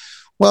about?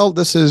 Well,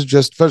 this is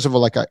just, first of all,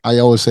 like I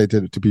always say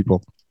to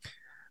people,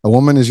 a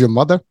woman is your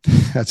mother.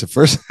 That's the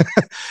first.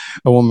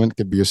 A woman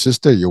could be your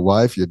sister, your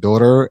wife, your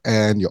daughter,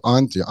 and your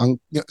aunt, your uncle.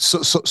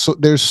 So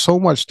there's so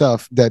much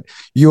stuff that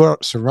you are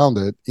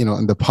surrounded,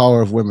 and the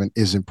power of women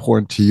is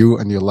important to you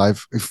and your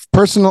life,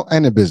 personal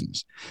and in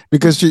business.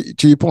 Because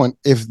to your point,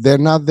 if they're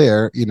not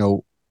there,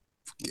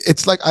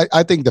 it's like,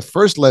 I think the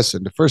first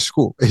lesson, the first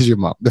school is your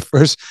mom. The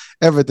first,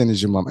 everything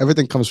is your mom.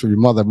 Everything comes from your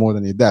mother more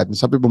than your dad. And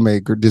some people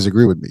may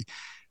disagree with me.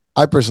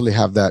 I personally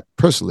have that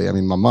personally. I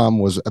mean, my mom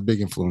was a big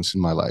influence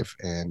in my life,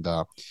 and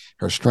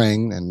her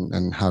strength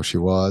and how she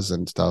was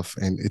and stuff.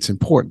 And it's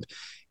important.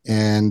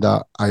 And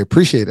I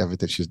appreciate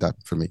everything she's done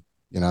for me.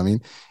 You know what I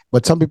mean?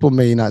 But some people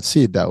may not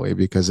see it that way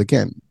because,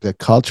 again, the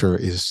culture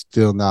is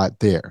still not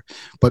there.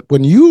 But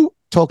when you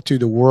talk to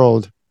the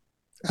world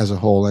as a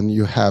whole, and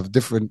you have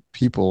different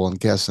people and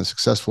guests and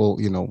successful,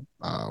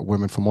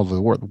 women from all over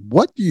the world,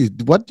 what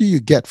do you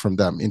get from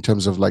them in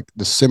terms of like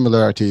the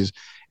similarities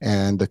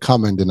and the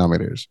common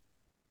denominators?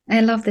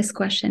 I love this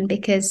question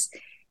because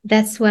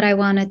that's what I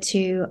wanted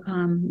to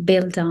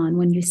build on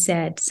when you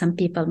said some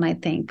people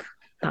might think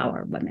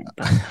power women.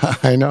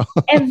 But I know.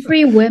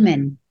 Every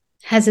woman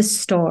has a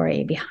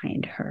story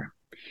behind her.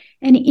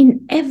 And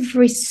in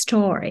every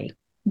story,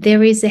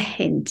 there is a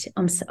hint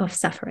of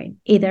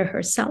suffering, either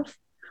herself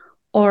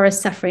or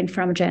suffering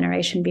from a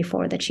generation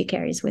before that she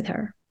carries with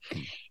her.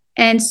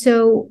 And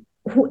so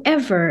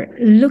whoever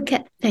look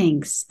at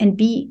things and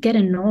get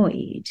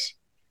annoyed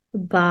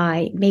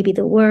by maybe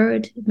the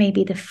word,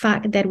 maybe the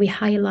fact that we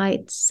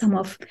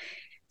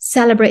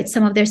celebrate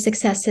some of their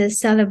successes,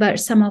 celebrate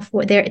some of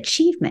their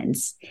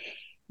achievements,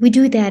 we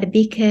do that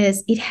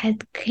because it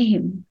had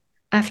came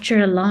after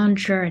a long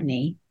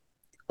journey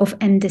of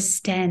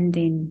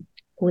understanding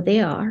who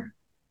they are,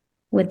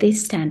 what they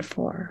stand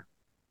for,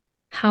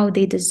 how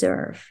they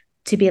deserve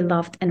to be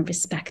loved and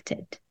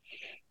respected.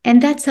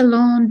 And that's a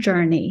long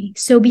journey.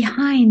 So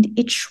behind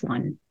each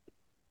one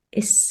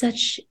is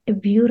such a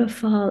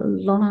beautiful,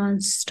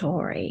 long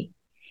story.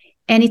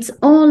 And it's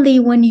only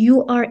when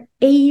you are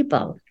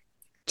able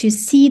to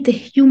see the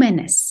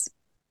humanness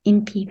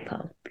in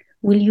people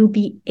will you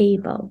be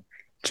able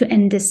to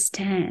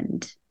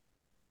understand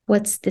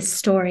what's the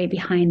story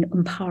behind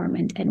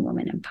empowerment and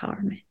women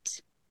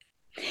empowerment.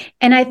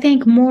 And I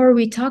think more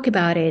we talk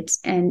about it,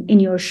 and in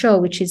your show,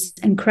 which is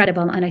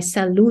incredible, and I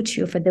salute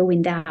you for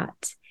doing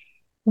that,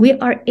 we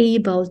are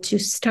able to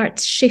start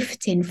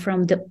shifting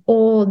from the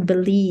old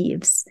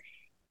beliefs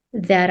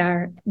that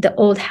are the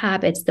old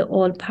habits, the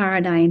old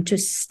paradigm, to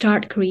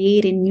start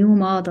creating new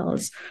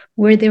models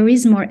where there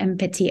is more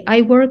empathy.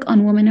 I work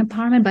on women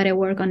empowerment, but I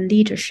work on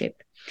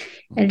leadership,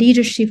 a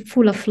leadership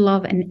full of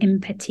love and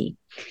empathy.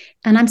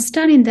 And I'm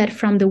studying that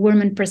from the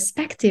woman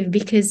perspective,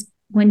 because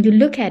when you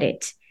look at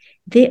it,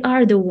 they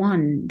are the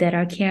one that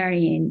are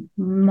carrying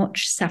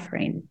much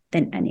suffering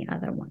than any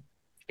other one,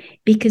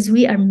 because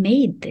we are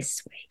made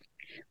this way.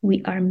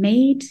 We are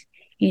made,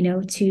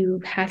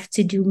 to have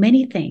to do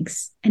many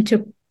things and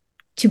to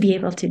be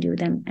able to do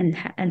them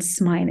and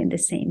smile at the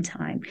same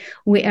time.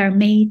 We are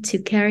made to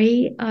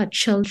carry our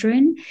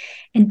children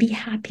and be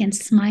happy and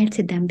smile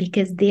to them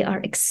because they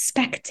are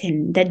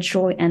expecting that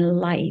joy and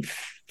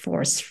life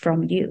force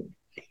from you.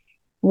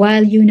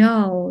 While you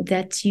know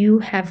that you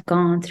have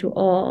gone through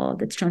all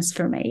the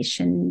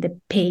transformation,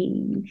 the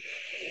pain,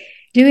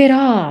 do it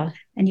all,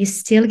 and you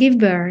still give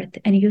birth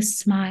and you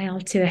smile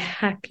to a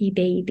happy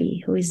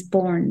baby who is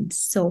born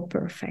so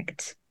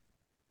perfect.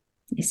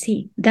 You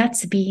see,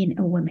 that's being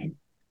a woman.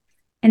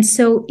 And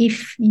so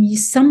if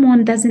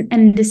someone doesn't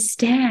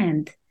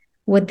understand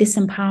what this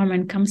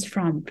empowerment comes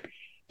from,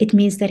 it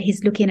means that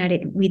he's looking at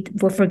it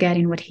we're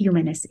forgetting what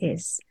humanness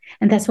is.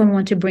 And that's what we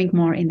want to bring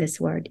more in this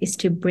word, is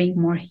to bring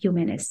more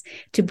humanness,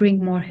 to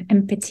bring more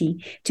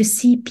empathy, to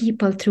see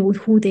people through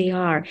who they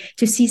are,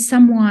 to see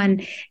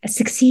someone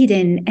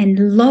succeeding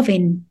and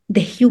loving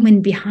the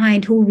human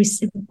behind who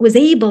was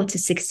able to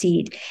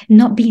succeed,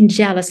 not being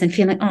jealous and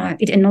feeling, oh,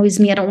 it annoys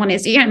me, I don't want to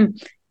see him.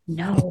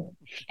 No.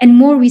 And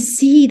more we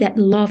see that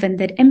love and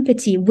that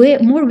empathy,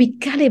 more we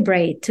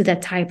calibrate to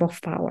that type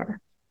of power.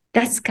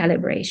 That's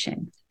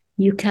calibration.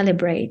 You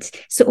calibrate.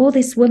 So all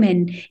these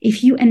women,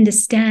 if you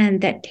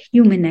understand that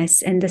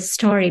humanness and the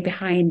story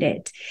behind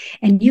it,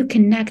 and you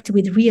connect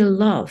with real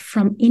love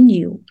from in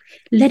you,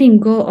 letting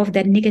go of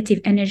that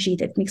negative energy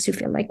that makes you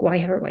feel like, why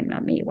her, why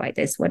not me, why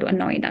this, what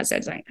annoying us,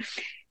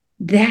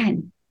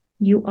 then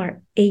you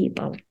are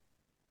able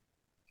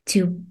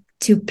to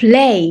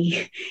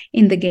play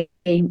in the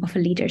game of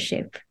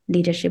leadership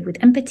with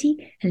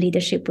empathy,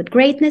 leadership with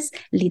greatness,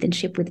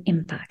 leadership with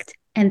impact.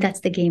 And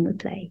that's the game we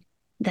play.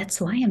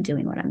 That's why I'm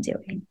doing what I'm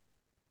doing.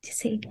 You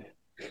see?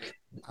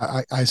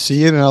 I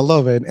see it and I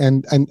love it.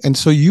 And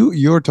so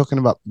you're talking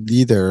about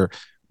leader,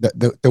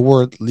 the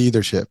word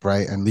leadership,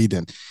 right? And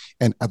leading.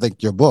 And I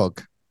think your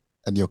book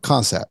and your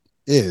concept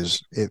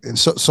is it. And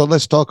so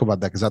let's talk about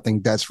that, because I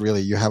think that's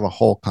really, you have a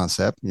whole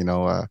concept,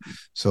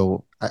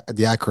 so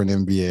the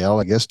acronym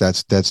B.A.L, I guess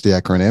that's the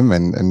acronym.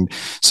 And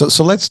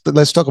so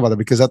let's talk about it,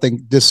 because I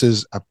think this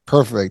is a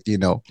perfect,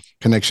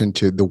 connection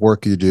to the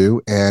work you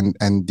do and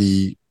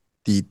the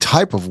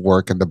type of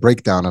work and the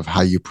breakdown of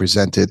how you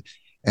present it,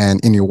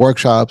 and in your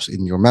workshops,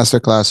 in your master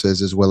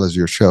classes, as well as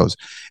your shows,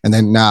 and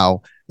then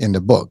now in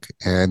the book.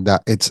 And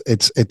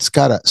it's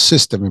got a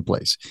system in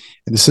place,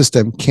 and the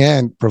system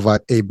can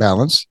provide a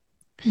balance.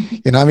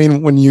 And I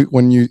mean, when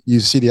you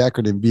see the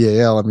acronym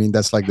B.A.L, I mean,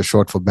 that's like the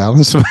short for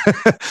balance.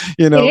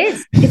 It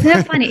is. It's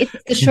not funny. It's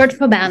the short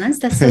for balance.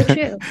 That's so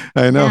true.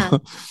 I know.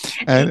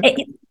 Yeah.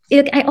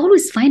 And I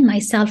always find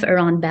myself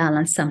around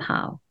balance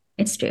somehow.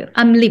 It's true.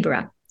 I'm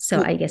Libra.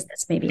 So I guess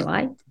that's maybe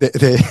why.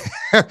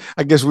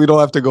 I guess we don't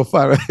have to go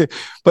far, right?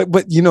 But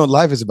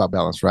life is about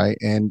balance, right?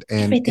 And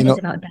everything is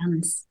about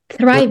balance.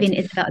 Thriving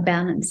is about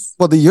balance.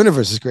 Well, the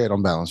universe is great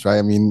on balance, right?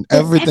 I mean,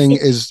 everything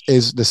is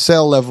the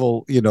cell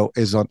level,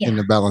 is on in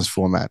the balance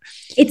format.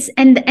 It's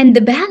and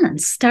the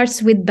balance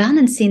starts with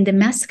balancing the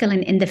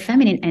masculine and the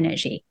feminine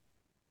energy.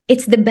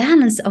 It's the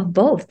balance of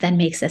both that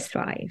makes us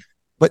thrive.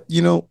 But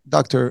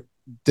Doctor,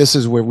 this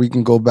is where we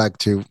can go back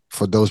to,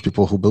 for those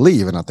people who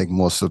believe, and I think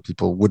most of the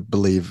people would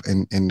believe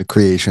in the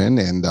creation.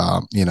 And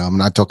I'm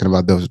not talking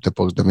about those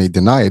that may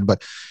deny it,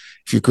 but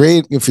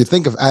if you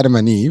think of Adam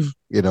and Eve,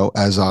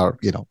 as our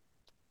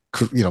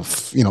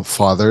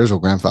fathers or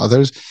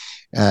grandfathers,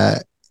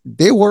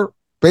 they were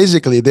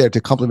basically there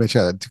to complement each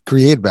other, to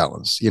create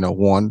balance.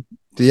 One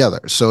the other.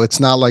 So it's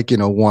not like,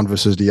 one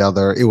versus the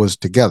other. It was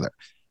together.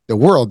 The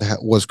world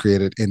was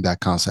created in that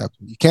concept.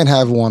 You can't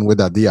have one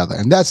without the other.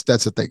 And that's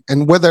the thing.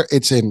 And whether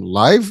it's in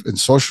life, in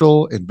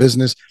social, in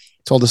business,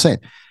 it's all the same.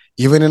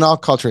 Even in our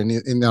culture,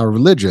 in our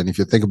religion, if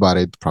you think about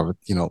it, Prophet,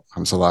 Muhammad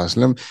Sallallahu Alaihi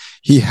Wasallam,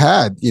 he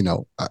had,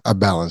 a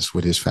balance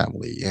with his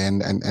family,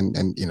 and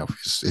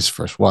his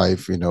first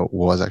wife,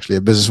 was actually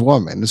a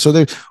businesswoman. So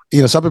there,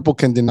 some people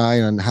can deny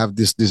and have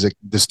this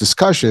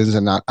discussions,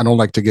 and I don't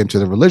like to get into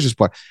the religious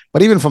part,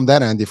 but even from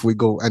that end, if we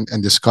go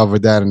and discover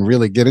that and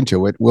really get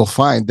into it, we'll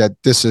find that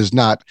this is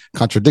not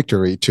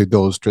contradictory to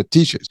those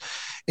teachings.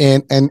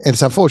 And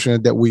it's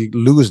unfortunate that we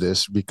lose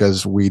this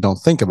because we don't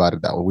think about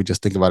it that way. We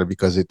just think about it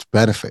because it's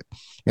benefit.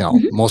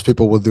 Most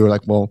people will do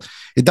like, well,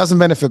 it doesn't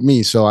benefit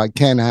me, so I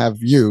can't have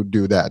you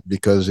do that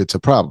because it's a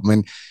problem.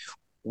 And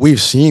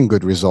we've seen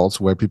good results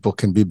where people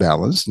can be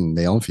balanced,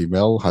 male and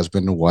female,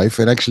 husband and wife,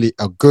 and actually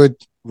a good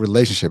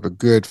relationship, a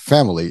good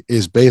family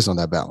is based on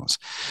that balance.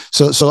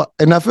 So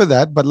enough of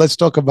that, but let's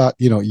talk about,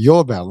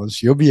 your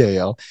balance, your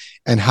B.A.L,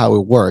 and how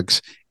it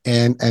works.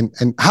 And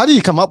how do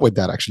you come up with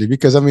that, actually?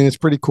 Because it's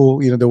pretty cool,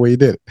 the way you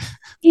did it.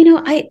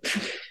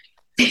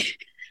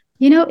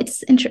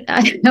 It's interesting.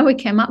 I know we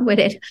came up with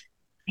it.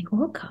 I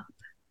woke up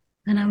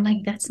and I'm like,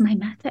 that's my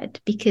method,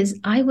 because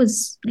I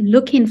was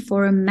looking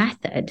for a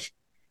method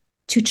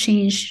to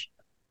change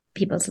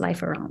people's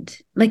life around.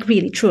 Like,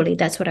 really, truly,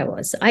 that's what I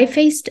was. I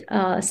faced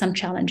some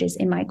challenges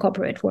in my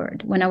corporate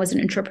world when I was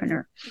an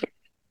entrepreneur.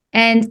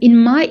 And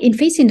in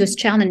facing those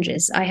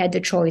challenges, I had the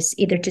choice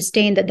either to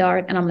stay in the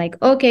dark, and I'm like,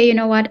 okay, you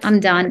know what? I'm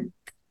done.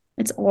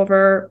 It's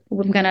over.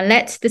 I'm going to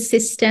let the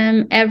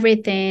system,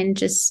 everything,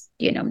 just,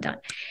 I'm done.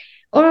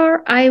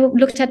 Or I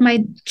looked at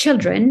my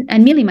children,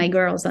 and mainly my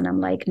girls, and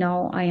I'm like,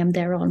 no, I am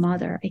their role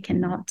model. I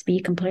cannot be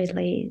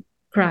completely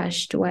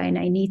crushed when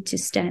I need to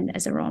stand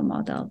as a role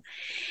model.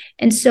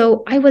 And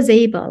so I was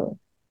able,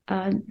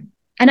 and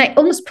I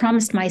almost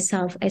promised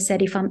myself, I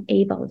said, if I'm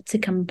able to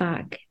come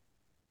back,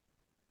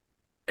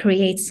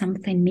 create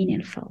something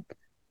meaningful,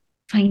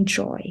 find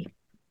joy,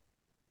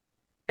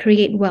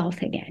 create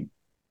wealth again,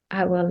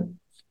 I will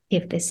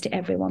give this to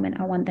every woman.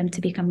 I want them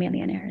to become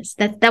millionaires.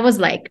 That was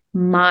like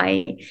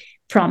my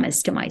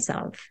promise to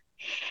myself.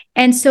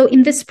 And so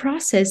in this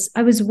process,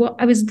 I was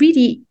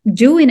really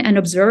doing and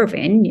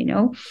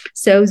observing,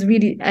 So I was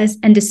really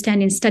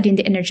understanding, studying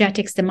the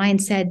energetics, the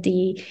mindset,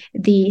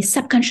 the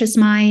subconscious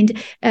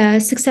mind,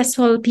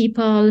 successful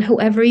people,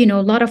 whoever, a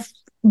lot of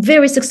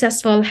very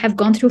successful have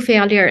gone through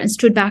failure and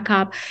stood back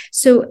up.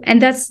 So, and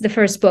that's the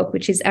first book,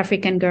 which is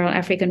African Girl,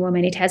 African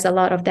Woman. It has a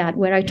lot of that,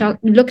 where I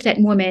looked at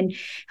women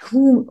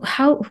who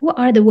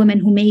are the women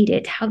who made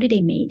it? How did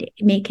they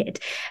make it?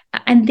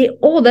 And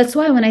that's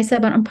why when I said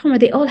about empowerment,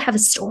 they all have a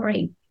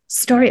story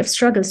of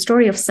struggle,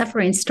 story of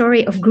suffering,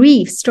 story of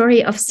grief,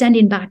 story of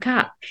standing back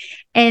up.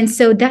 And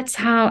so that's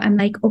how I'm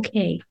like,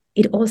 okay,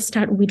 it all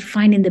starts with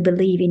finding the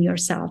belief in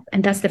yourself.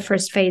 And that's the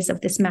first phase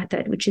of this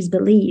method, which is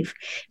believe.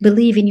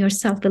 Believe in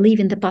yourself, believe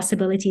in the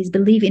possibilities,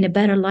 believe in a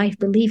better life,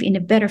 believe in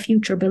a better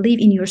future, believe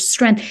in your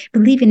strength,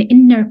 believe in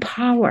inner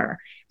power,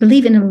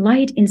 believe in a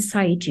light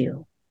inside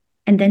you.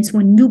 And then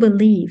when you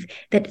believe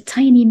that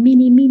tiny,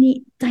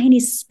 tiny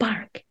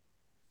spark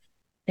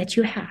that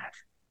you have,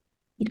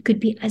 it could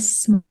be as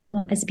small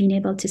as being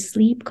able to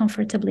sleep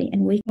comfortably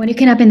and wake. When you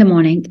get up in the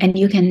morning and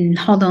you can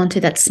hold on to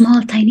that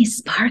small, tiny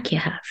spark you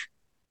have,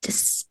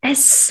 just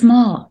as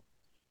small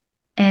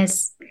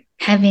as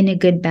having a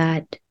good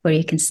bed where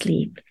you can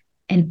sleep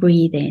and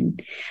breathe in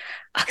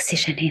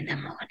oxygen in the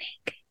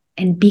morning,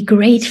 and be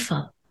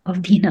grateful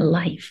of being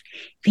alive,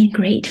 being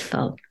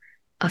grateful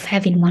of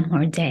having one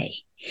more day.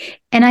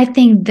 And I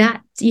think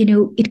that,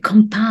 it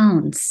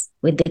compounds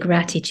with the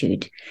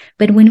gratitude.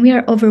 But when we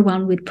are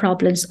overwhelmed with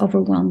problems,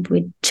 overwhelmed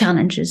with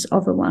challenges,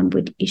 overwhelmed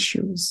with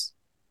issues,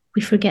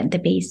 we forget the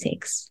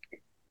basics.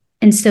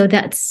 And so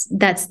that's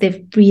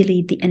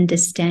the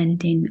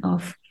understanding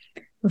of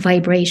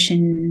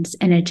vibrations,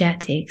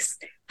 energetics,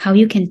 how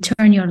you can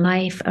turn your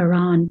life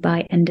around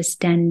by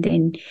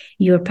understanding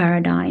your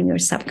paradigm, your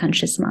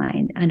subconscious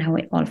mind, and how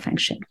it all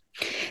functions.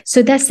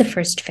 So that's the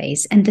first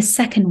phase. And the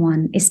second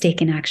one is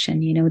taking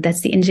action.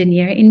 That's the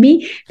engineer in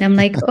me. And I'm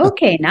like,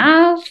 okay,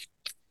 now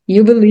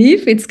you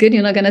believe it's good.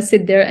 You're not going to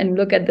sit there and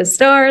look at the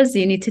stars.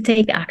 You need to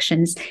take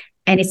actions.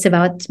 And it's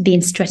about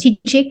being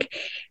strategic,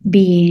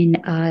 do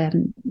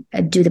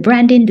the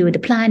branding, do the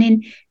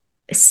planning,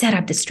 set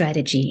up the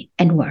strategy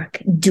and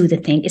work, do the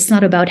thing. It's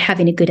not about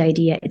having a good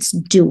idea, it's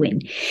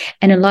doing.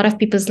 And a lot of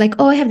people's like,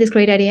 oh, I have this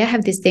great idea, I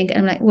have this thing. And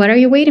I'm like, what are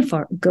you waiting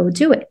for? Go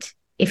do it.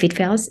 If it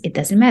fails, it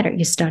doesn't matter.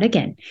 You start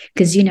again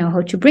because you know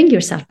how to bring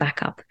yourself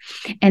back up.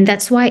 And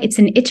that's why it's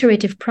an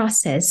iterative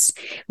process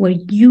where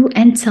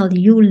until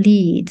you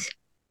lead,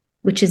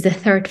 which is the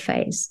third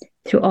phase,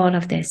 through all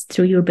of this,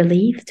 through your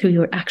belief, through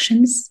your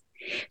actions,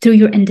 through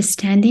your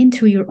understanding,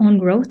 through your own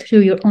growth,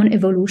 through your own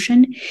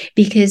evolution,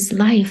 because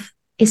life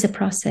is a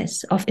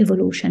process of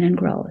evolution and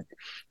growth.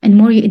 And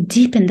more you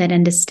deepen that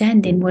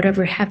understanding,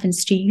 whatever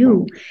happens to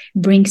you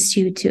brings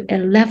you to a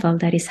level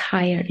that is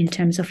higher in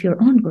terms of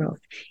your own growth,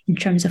 in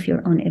terms of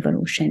your own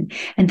evolution.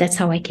 And that's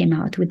how I came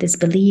out with this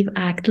Believe,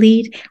 Act,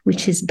 Lead,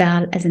 which is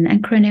B.A.L as an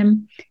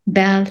acronym.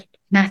 B.A.L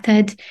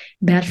method,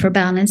 B.A.L for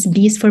balance,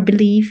 B is for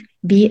believe,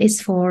 B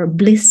is for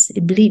bliss,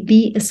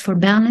 B is for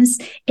balance,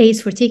 A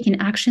is for taking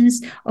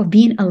actions of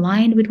being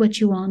aligned with what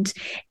you want,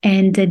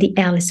 and the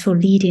L is for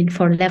leading,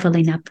 for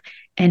leveling up,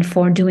 and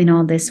for doing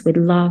all this with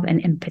love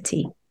and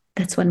empathy.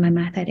 That's what my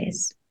method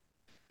is.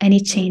 And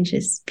it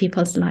changes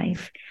people's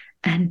life.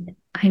 And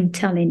I'm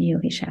telling you,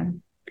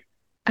 Hisham,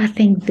 I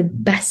think the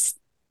best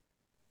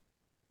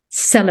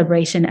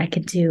celebration I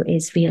could do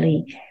is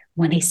really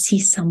when I see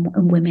some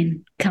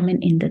women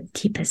coming in the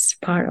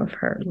deepest part of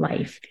her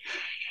life,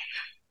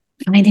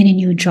 finding a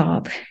new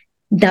job,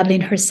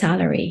 doubling her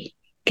salary,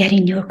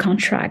 getting new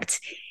contracts,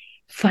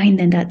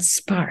 finding that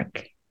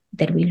spark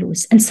that we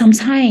lose. And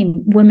sometimes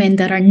women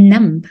that are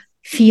numb,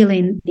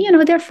 feeling,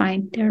 they're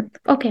fine. They're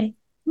okay.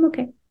 I'm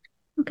okay.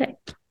 Okay.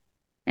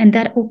 And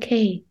that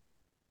okayness,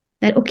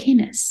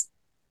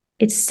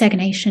 it's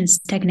stagnation.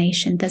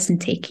 Stagnation doesn't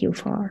take you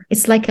far.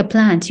 It's like a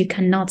plant. You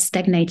cannot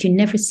stagnate. You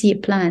never see a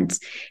plant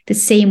the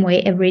same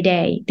way every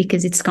day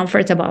because it's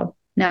comfortable.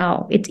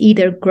 No, it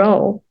either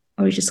grow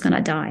or you're just going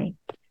to die.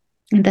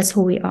 And that's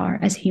who we are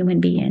as human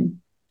beings.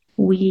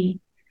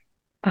 We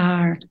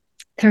are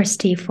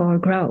thirsty for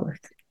growth.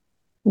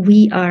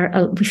 We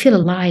feel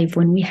alive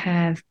when we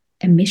have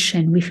a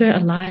mission. We feel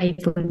alive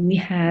when we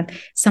have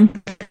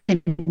something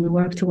we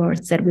work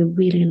towards that we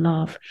really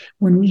love.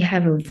 When we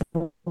have a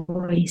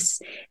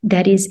voice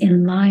that is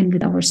in line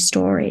with our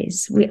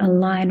stories, we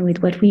align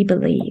with what we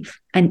believe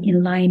and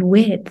in line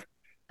with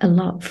a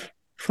love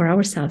for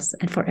ourselves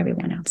and for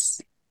everyone else.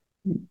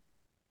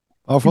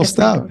 Powerful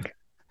stuff.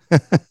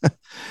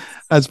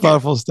 That's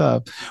powerful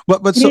stuff.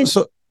 But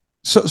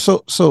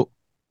so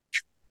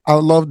I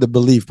love the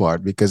belief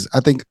part because I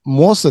think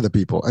most of the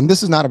people, and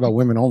this is not about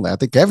women only. I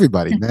think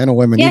everybody, men or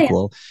women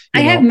equal.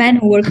 I have men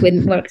who work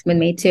with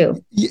me too.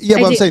 Yeah,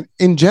 but I'm saying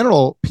in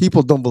general,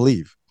 people don't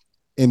believe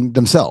in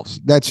themselves.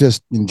 That's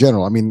just in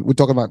general. I mean, we're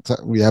talking about,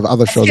 we have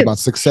other shows about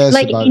success.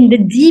 Like in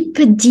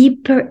the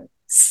deeper,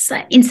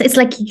 it's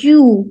like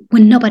you,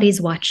 when nobody's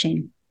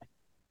watching,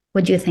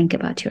 what do you think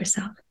about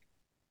yourself?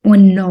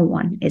 When no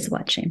one is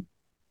watching.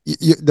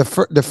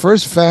 The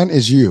first fan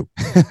is you.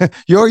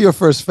 You're your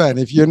first fan.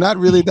 If you're not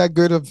really that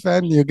good of a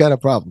fan, you got a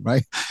problem,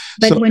 right?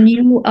 But when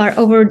you are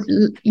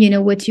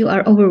you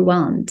are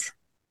overwhelmed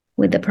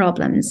with the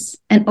problems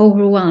and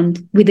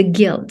overwhelmed with the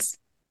guilt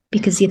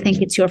because you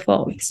think it's your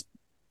fault,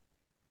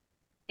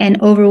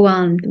 and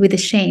overwhelmed with the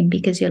shame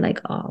because you're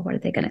like, oh, what are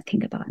they going to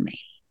think about me?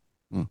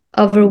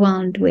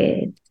 Overwhelmed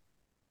with,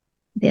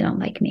 they don't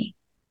like me.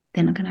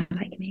 They're not going to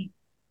like me.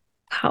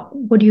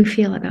 What do you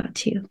feel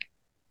about you?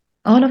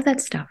 All of that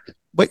stuff.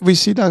 But we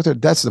see, doctor,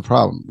 that's the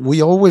problem.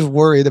 We always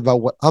worried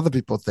about what other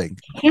people think.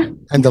 Yeah.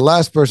 And the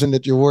last person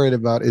that you're worried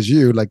about is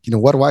you. Like,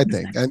 what do I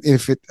think?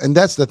 And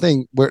that's the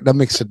thing where that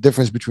makes a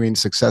difference between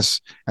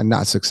success and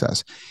not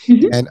success.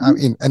 And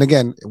and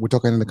again, we're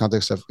talking in the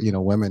context of,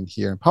 women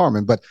here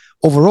empowerment, but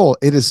overall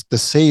it is the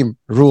same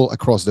rule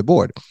across the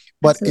board.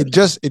 But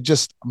Absolutely. it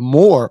just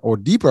more or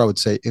deeper, I would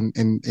say, in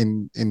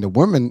the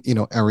women,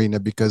 arena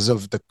because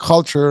of the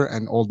culture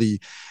and all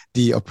the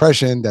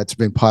oppression that's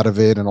been part of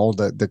it and all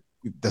the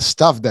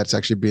stuff that's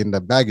actually been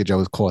the baggage, I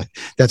would call it,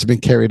 that's been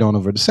carried on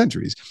over the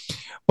centuries.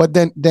 But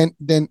then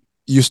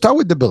you start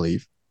with the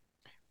belief,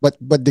 but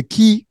the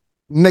key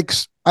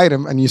next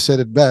item, and you said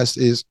it best,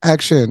 is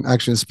action.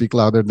 Actions speak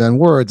louder than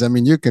words. I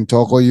mean, you can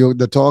talk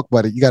the talk,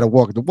 but you got to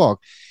walk the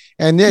walk.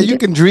 And you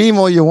can dream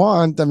all you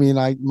want. I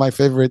mean, my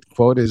favorite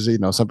quote is,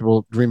 some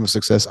people dream of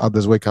success,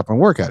 others wake up and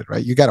work at it,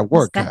 right? You got to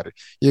work at it.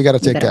 You got to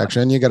take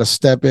action. You got to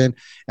step in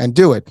and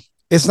do it.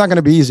 It's not going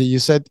to be easy. You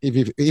said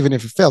even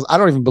if it fails, I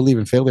don't even believe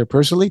in failure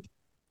personally.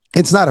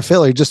 It's not a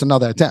failure, just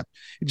another attempt,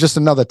 just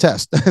another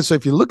test. So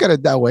if you look at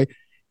it that way,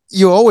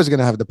 you're always going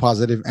to have the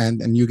positive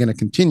end and you're going to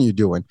continue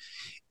doing.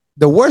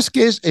 The worst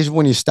case is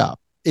when you stop.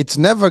 It's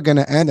never going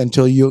to end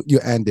until you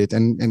end it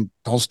and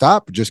don't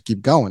stop. Just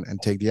keep going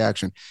and take the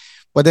action.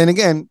 But then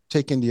again,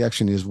 taking the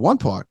action is one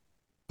part,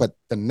 but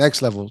the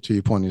next level, to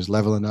your point, is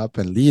leveling up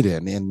and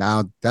leading. And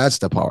now that's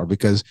the power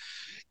because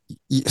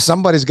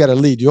somebody's got to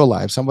lead your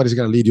life. Somebody's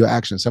got to lead your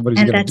action.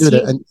 Somebody's got to do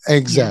that. And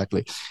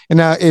exactly. Yeah. And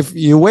now if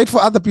you wait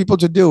for other people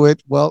to do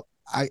it, well,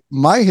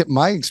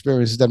 my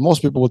experience is that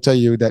most people will tell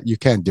you that you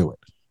can't do it.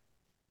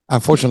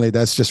 Unfortunately,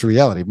 that's just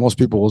reality. Most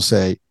people will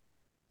say,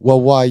 well,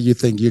 why you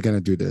think you're going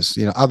to do this?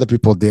 Other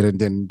people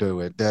didn't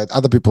do it. That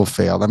other people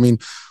failed. I mean,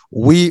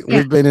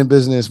 we've been in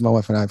business, my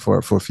wife and I, for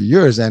a few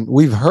years, and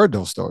we've heard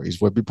those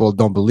stories where people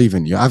don't believe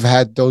in you. I've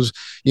had those,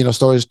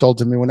 stories told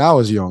to me when I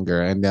was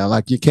younger, and they're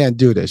like, you can't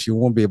do this. You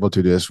won't be able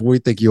to do this. We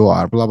think you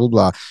are, blah, blah,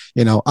 blah.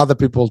 Other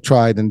people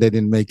tried and they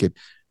didn't make it.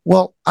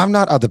 Well, I'm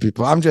not other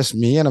people. I'm just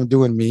me, and I'm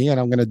doing me, and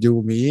I'm going to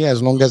do me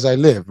as long as I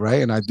live,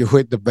 right? And I do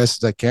it the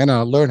best as I can, and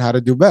I'll learn how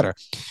to do better.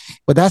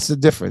 But that's the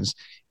difference.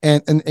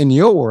 And in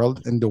your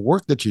world and the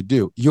work that you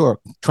do, you're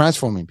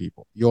transforming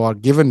people. You are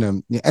giving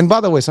them. And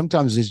by the way,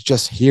 sometimes it's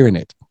just hearing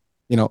it.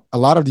 A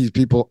lot of these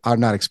people are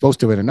not exposed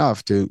to it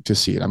enough to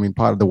see it. I mean,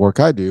 part of the work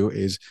I do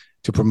is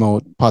to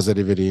promote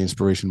positivity,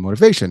 inspiration,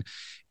 motivation,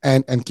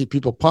 and keep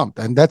people pumped.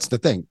 And that's the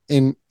thing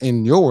in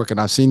your work. And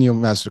I've seen your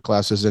master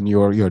classes and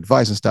your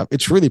advice and stuff.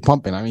 It's really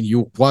pumping. I mean,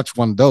 you watch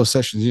one of those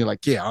sessions and you're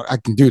like, yeah, I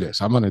can do this.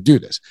 I'm going to do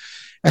this.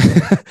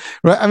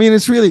 Right. I mean,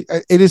 it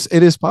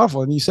is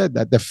powerful. And you said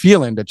that the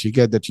feeling that you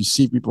get, that you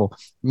see people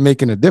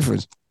making a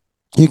difference,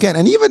 you can.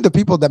 And even the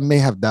people that may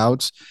have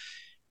doubts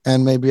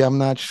and maybe I'm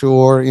not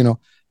sure,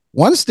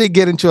 once they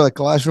get into a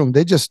classroom,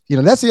 they just,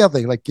 that's the other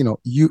thing. Like,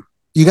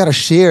 you got to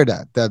share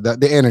that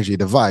the energy,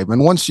 the vibe.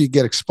 And once you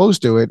get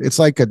exposed to it, it's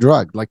like a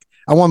drug. Like,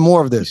 I want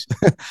more of this,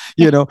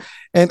 and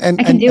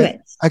I can do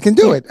it. I can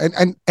do it.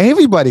 And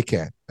everybody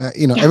can.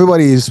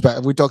 Everybody is,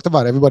 we talked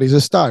about everybody's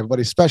a star,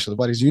 everybody's special,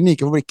 everybody's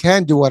unique, everybody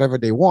can do whatever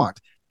they want.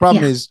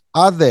 Problem is,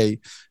 are they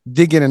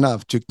digging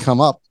enough to come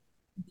up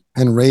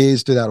and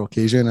raise to that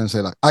occasion and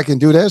say, like, I can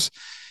do this?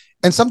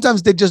 And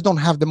sometimes they just don't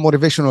have the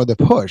motivation or the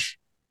push,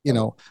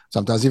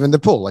 sometimes even the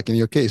pull, like in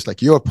your case,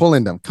 like you're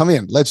pulling them, come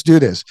in, let's do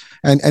this.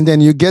 And then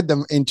you get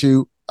them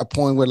into a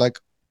point where like,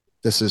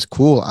 this is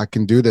cool. I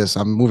can do this.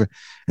 I'm moving.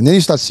 And then you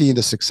start seeing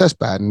the success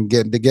pattern.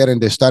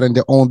 They're starting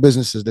their own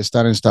businesses. They're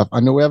starting stuff. I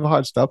know we have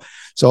hard stuff.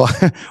 So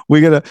we're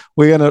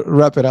gonna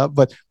wrap it up.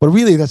 But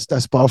really that's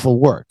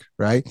powerful work,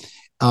 right?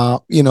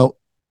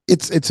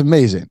 It's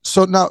amazing.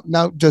 So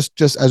now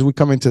just as we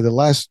come into the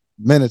last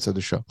minutes of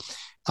the show,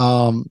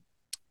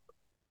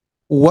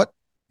 what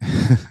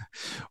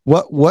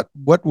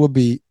will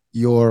be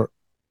your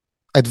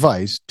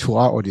advice to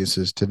our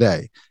audiences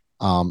today?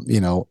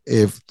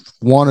 If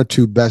one or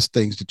two best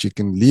things that you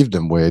can leave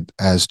them with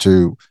as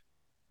to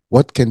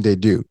what can they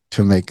do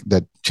to make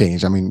that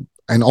change? I mean,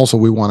 and also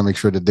we want to make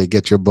sure that they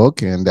get your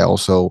book and they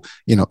also,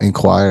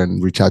 inquire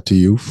and reach out to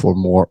you for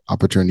more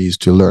opportunities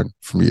to learn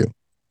from you.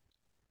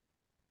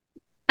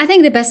 I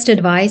think the best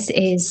advice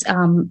is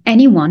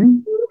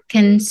anyone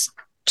can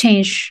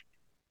change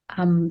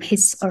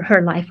his or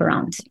her life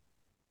around.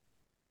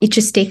 It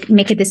just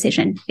make a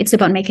decision. It's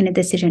about making a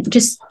decision.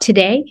 Just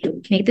today,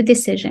 make the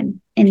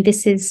decision. And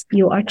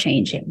you are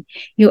changing.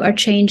 You are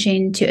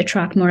changing to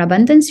attract more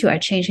abundance. You are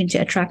changing to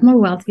attract more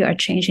wealth. You are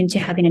changing to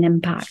having an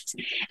impact.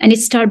 And it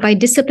starts by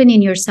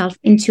disciplining yourself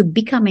into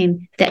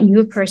becoming that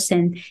new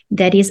person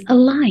that is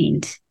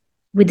aligned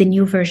with the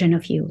new version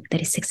of you that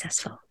is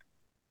successful.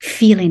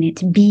 Feeling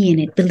it, being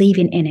it,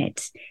 believing in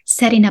it,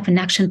 setting up an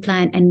action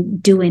plan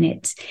and doing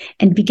it.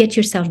 And get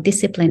yourself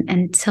disciplined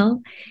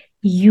until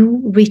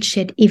you reach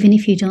it, even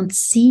if you don't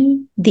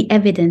see the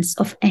evidence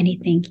of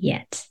anything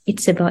yet.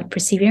 It's about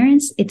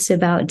perseverance, it's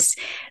about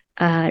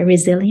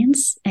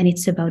resilience, and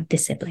it's about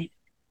discipline.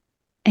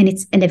 And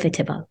it's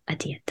inevitable at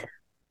the end.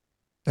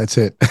 That's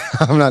it.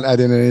 I'm not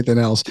adding anything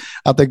else.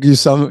 I think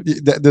this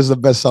is the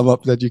best sum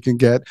up that you can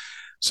get.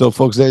 So,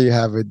 folks, there you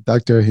have it.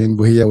 Dr. Hynd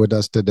Bouhia with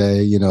us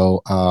today.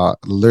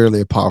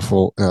 Literally a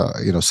powerful,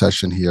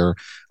 session here.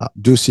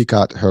 Do seek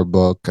out her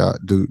book.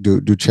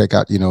 Do check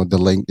out, the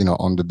link,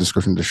 on the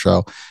description of the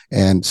show,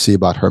 and see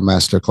about her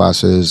master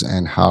classes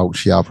and how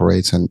she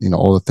operates, and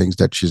all the things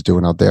that she's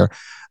doing out there.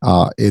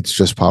 It's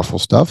just powerful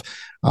stuff.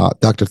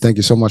 Doctor, thank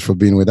you so much for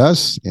being with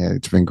us.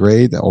 It's been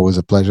great. Always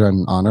a pleasure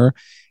and honor.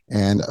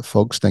 And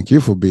folks, thank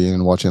you for being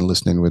and watching and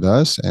listening with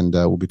us. And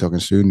we'll be talking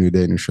soon. New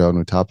day, new show,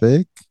 new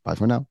topic. Bye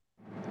for now.